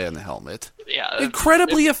Chinese guy on the helmet. Yeah.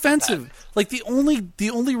 Incredibly offensive. Like, the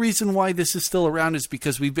only reason why this is still around is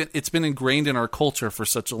because it's been ingrained in our culture for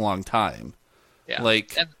such a long time. Yeah.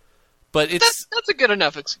 Like, but that's a good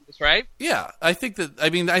enough excuse, right? Yeah. I think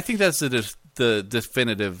that's the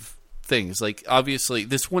definitive things. Like, obviously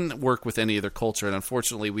this wouldn't work with any other culture, and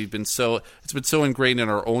unfortunately it's been so ingrained in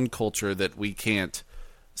our own culture that we can't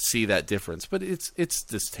see that difference. But it's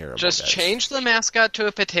this terrible. Just guys. Change the mascot to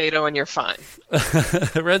a potato and you're fine.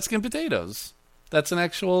 Redskin potatoes. That's an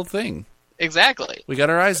actual thing. Exactly. We got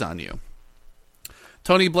our eyes on you.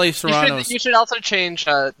 Tony Blaze Serrano. You should also change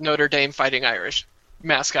Notre Dame Fighting Irish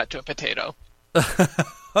mascot to a potato.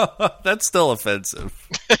 That's still offensive.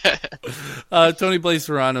 Tony Blaze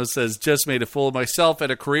Serrano says, just made a fool of myself at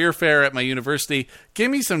a career fair at my university. Give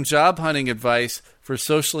me some job hunting advice for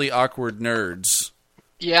socially awkward nerds.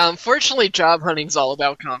 Yeah, unfortunately, job hunting's all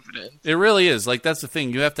about confidence. It really is. Like, that's the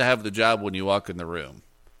thing. You have to have the job when you walk in the room.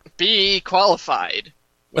 Be qualified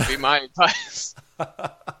would be my advice.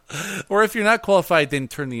 Or if you're not qualified, then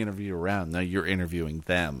turn the interview around. Now you're interviewing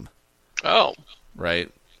them. Oh.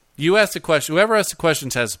 Right? You ask the question. Whoever asks the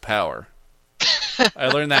questions has the power. I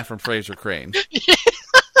learned that from Fraser Crane.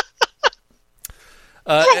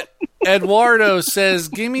 Eduardo says,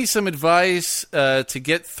 give me some advice to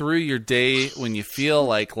get through your day when you feel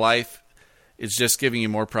like life is just giving you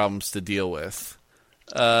more problems to deal with.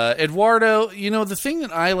 Eduardo, the thing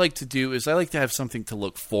that I like to do is I like to have something to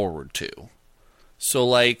look forward to. So,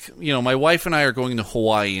 like, my wife and I are going to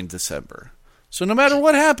Hawaii in December. So no matter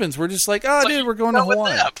what happens, we're just like, dude, we're going to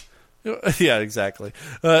Hawaii. Yeah, exactly.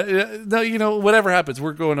 No, whatever happens,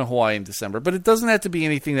 we're going to Hawaii in December. But it doesn't have to be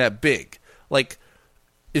anything that big. Like,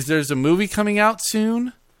 there's a movie coming out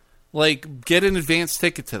soon? Like, get an advance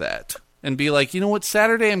ticket to that. And be like, you know what,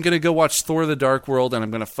 Saturday I'm going to go watch Thor the Dark World, and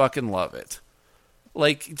I'm going to fucking love it.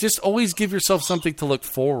 Like, just always give yourself something to look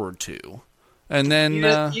forward to. And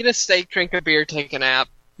then... eat a steak, drink a beer, take a nap.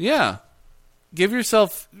 Yeah.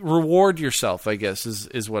 Reward yourself, I guess,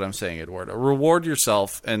 is what I'm saying, Eduardo. Reward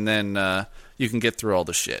yourself, and then you can get through all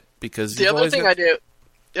the shit. Because the other thing I do...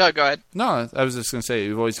 Yeah, go ahead. No, I was just going to say,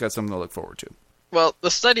 you've always got something to look forward to. Well,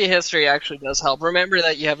 the study of history actually does help. Remember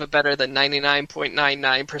that you have a better than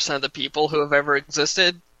 99.99% of the people who have ever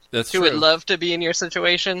existed That's who true. would love to be in your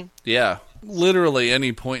situation. Yeah. Literally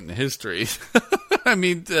any point in history. I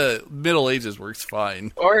mean, Middle Ages works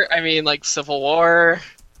fine. Or, like Civil War.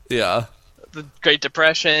 Yeah. The Great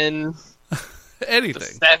Depression.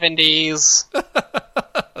 Anything. The 70s. The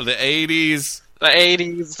 80s. The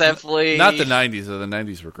 80s, definitely. Not the 90s, though. The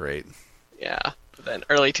 90s were great. Yeah. But then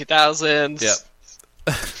early 2000s. Yep.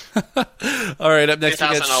 All right, up next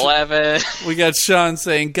 2011. We got Sean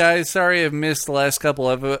saying, guys, sorry I've missed the last couple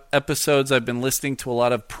of episodes. I've been listening to a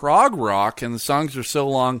lot of prog rock, and the songs are so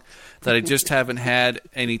long that I just haven't had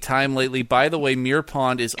any time lately. By the way, Muir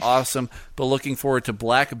Pond is awesome, but looking forward to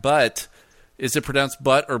Black Butt. Is it pronounced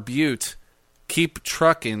butt or butte? Keep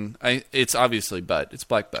trucking. It's obviously butt. It's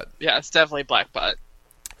Black Butt. Yeah, it's definitely Black Butt.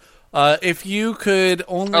 If you could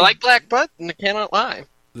only... I like Black Butt, and I cannot lie.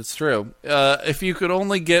 That's true. If you could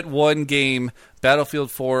only get one game,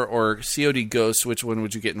 Battlefield 4 or COD Ghosts, which one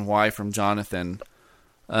would you get and why? From Jonathan.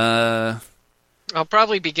 I'll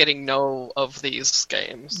probably be getting no of these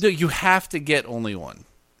games. No, you have to get only one.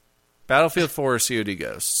 Battlefield 4 or COD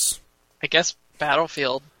Ghosts. I guess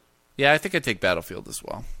Battlefield. Yeah, I think I'd take Battlefield as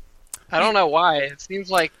well. I don't know why. It seems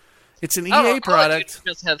like... It's an EA product. It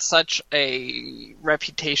just had such a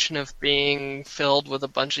reputation of being filled with a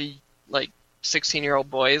bunch of,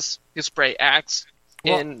 16-year-old boys who spray Axe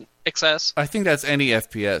in excess. I think that's any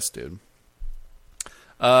FPS, dude.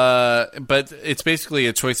 But it's basically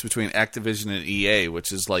a choice between Activision and EA,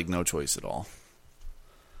 which is no choice at all.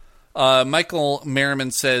 Michael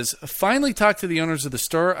Merriman says, finally talked to the owners of the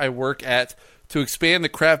store I work at to expand the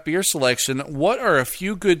craft beer selection. What are a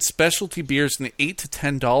few good specialty beers in the $8 to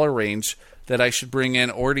 $10 range that I should bring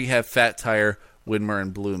in? Already have Fat Tire, Widmer,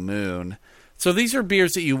 and Blue Moon. So these are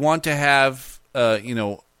beers that you want to have,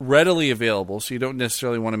 readily available. So you don't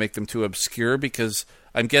necessarily want to make them too obscure, because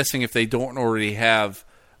I'm guessing if they don't already have,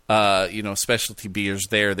 specialty beers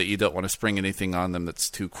there, that you don't want to spring anything on them that's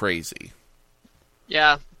too crazy.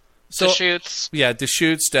 Yeah. So, Deschutes. Yeah,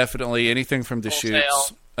 Deschutes, definitely. Anything from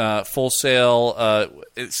Deschutes. Full Sail,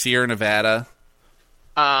 Sierra Nevada.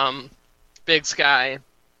 Big Sky.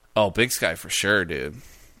 Oh, Big Sky for sure, dude.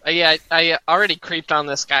 Yeah, I already creeped on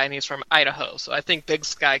this guy, and he's from Idaho, so I think Big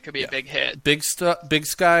Sky could be a big hit. Big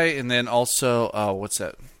Sky, and then also, what's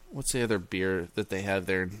that? What's the other beer that they have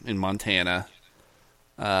there in Montana?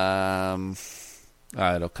 It'll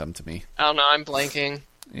come to me. I don't know. I'm blanking.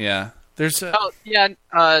 Yeah, there's.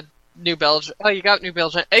 New Belgium. Oh, you got New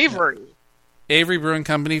Belgium. Avery. Avery Brewing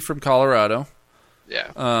Company from Colorado.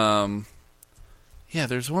 Yeah. Yeah,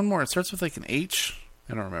 there's one more. It starts with like an H.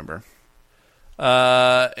 I don't remember.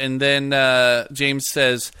 And then James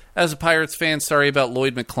says, as a Pirates fan, sorry about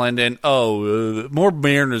Lloyd McClendon. More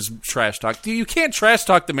Mariners trash talk. You can't trash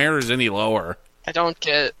talk the Mariners any lower. I don't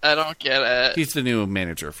get it. He's the new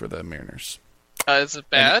manager for the Mariners. Is it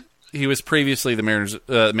bad? And he was previously the Mariners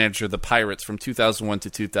manager of the Pirates from 2001 to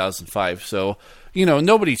 2005. So,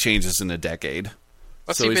 nobody changes in a decade.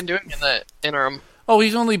 What's he been doing in the interim? Oh,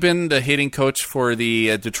 he's only been the hitting coach for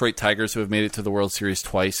the Detroit Tigers, who have made it to the World Series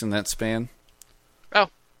twice in that span. Oh,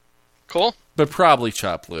 cool. But probably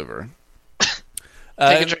chopped liver. Take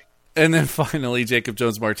a drink. And then finally, Jacob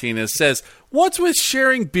Jones Martinez says, what's with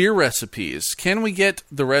sharing beer recipes? Can we get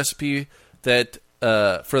the recipe that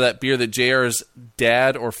for that beer that JR's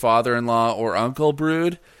dad or father-in-law or uncle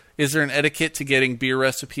brewed? Is there an etiquette to getting beer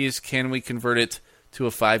recipes? Can we convert it to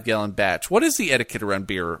a 5-gallon batch? What is the etiquette around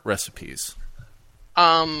beer recipes?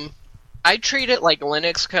 I treat it like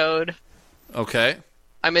Linux code. Okay.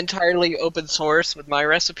 I'm entirely open source with my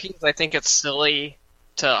recipes. I think it's silly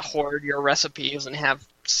to hoard your recipes and have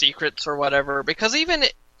secrets or whatever, because even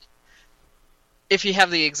if you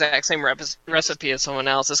have the exact same recipe as someone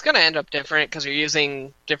else, it's going to end up different because you're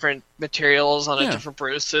using different materials on a different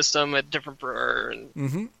brew system, a different brewer.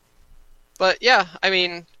 But yeah, I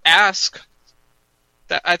mean, ask.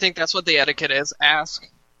 I think that's what the etiquette is. Ask.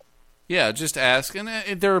 Yeah, just ask. And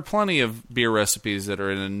there are plenty of beer recipes that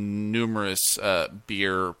are in numerous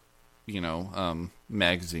beer,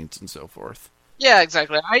 magazines and so forth. Yeah,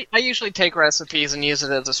 exactly. I usually take recipes and use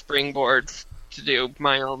it as a springboard to do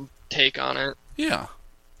my own take on it. Yeah.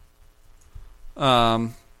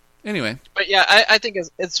 Anyway. But yeah, I think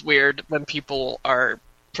it's weird when people are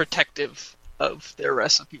protective of their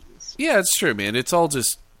recipes. Yeah, it's true, man. It's all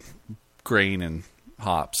just grain and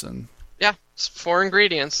hops and... Yeah, it's 4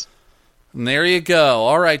 ingredients. And there you go.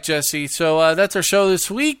 All right, Jesse. So that's our show this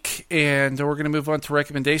week, and we're going to move on to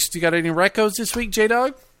recommendations. You got any recos this week,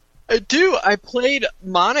 J-Dog? I do. I played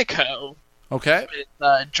Monaco. Okay.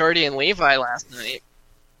 With Jordy and Levi last night.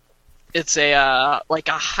 It's a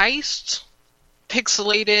heist,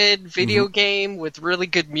 pixelated video game with really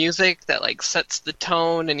good music that sets the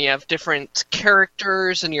tone, and you have different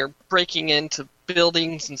characters, and you're breaking into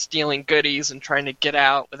buildings and stealing goodies and trying to get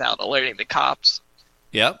out without alerting the cops.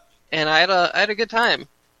 Yep. And I had a good time.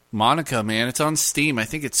 Monaco, man, it's on Steam. I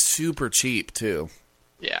think it's super cheap too.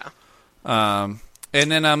 Yeah. And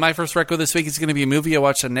then my first reco this week is going to be a movie I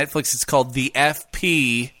watched on Netflix. It's called The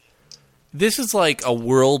FP. This is like a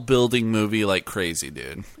world-building movie like crazy,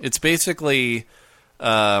 dude. It's basically...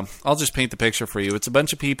 I'll just paint the picture for you. It's a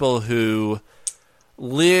bunch of people who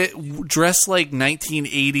dress like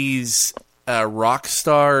 1980s rock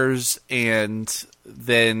stars and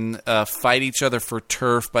then fight each other for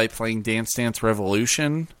turf by playing Dance Dance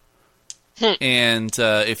Revolution. And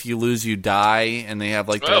if you lose, you die. And they have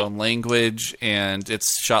their own language. And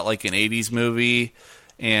it's shot like an 80s movie.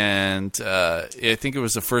 And I think it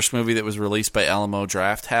was the first movie that was released by Alamo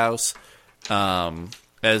Drafthouse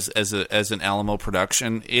as an Alamo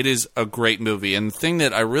production. It is a great movie. And the thing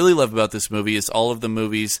that I really love about this movie is all of the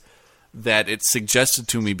movies that it suggested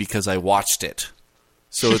to me because I watched it.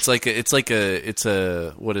 So it's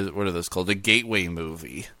a what are those called? A gateway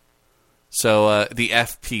movie. So the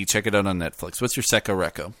FP, check it out on Netflix. What's your second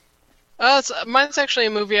reco? Mine's actually a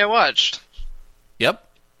movie I watched. Yep.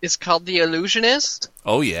 It's called The Illusionist.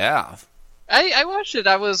 Oh yeah. I watched it.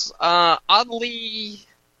 I was oddly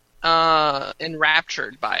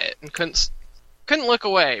enraptured by it and couldn't look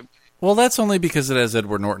away. Well, that's only because it has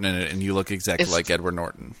Edward Norton in it, and you look exactly like Edward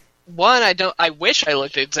Norton. One, I wish I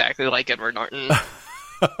looked exactly like Edward Norton.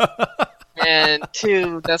 And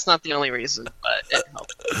 2, that's not the only reason, but it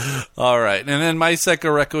helped. All right. And then my second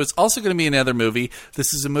reco is also going to be another movie.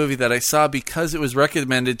 This is a movie that I saw because it was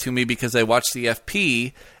recommended to me because I watched the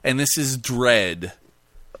FP, and this is Dredd.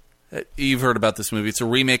 You've heard about this movie. It's a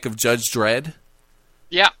remake of Judge Dredd.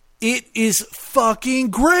 Yeah. It is fucking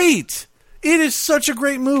great. It is such a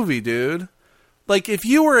great movie, dude. Like, if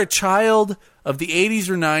you were a child of the 80s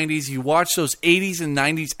or 90s, you watch those 80s and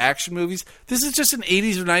 90s action movies. This is just an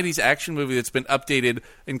 80s or 90s action movie that's been updated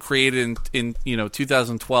and created in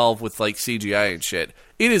 2012 with like CGI and shit.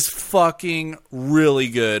 It is fucking really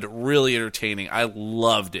good, really entertaining. I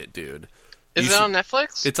loved it, dude. Is it on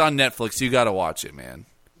Netflix? It's on Netflix. You got to watch it, man.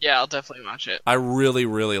 Yeah, I'll definitely watch it. I really,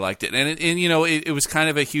 really liked it. And it was kind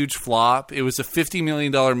of a huge flop. It was a $50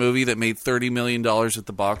 million movie that made $30 million at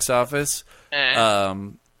the box office.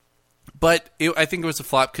 But I think it was a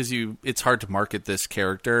flop because it's hard to market this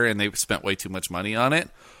character, and they spent way too much money on it.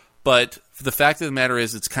 But the fact of the matter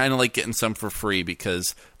is, it's kind of like getting some for free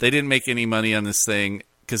because they didn't make any money on this thing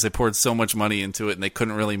because they poured so much money into it, and they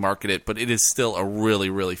couldn't really market it. But it is still a really,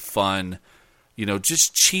 really fun,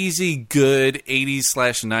 just cheesy, good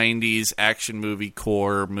 80s/90s action movie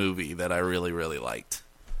core movie that I really, really liked.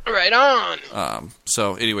 Right on.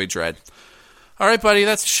 So anyway, Dredd. All right, buddy,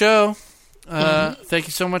 that's the show. Thank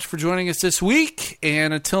you so much for joining us this week.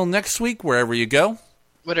 And until next week, wherever you go,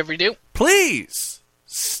 whatever you do, please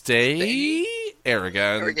stay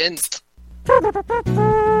arrogant.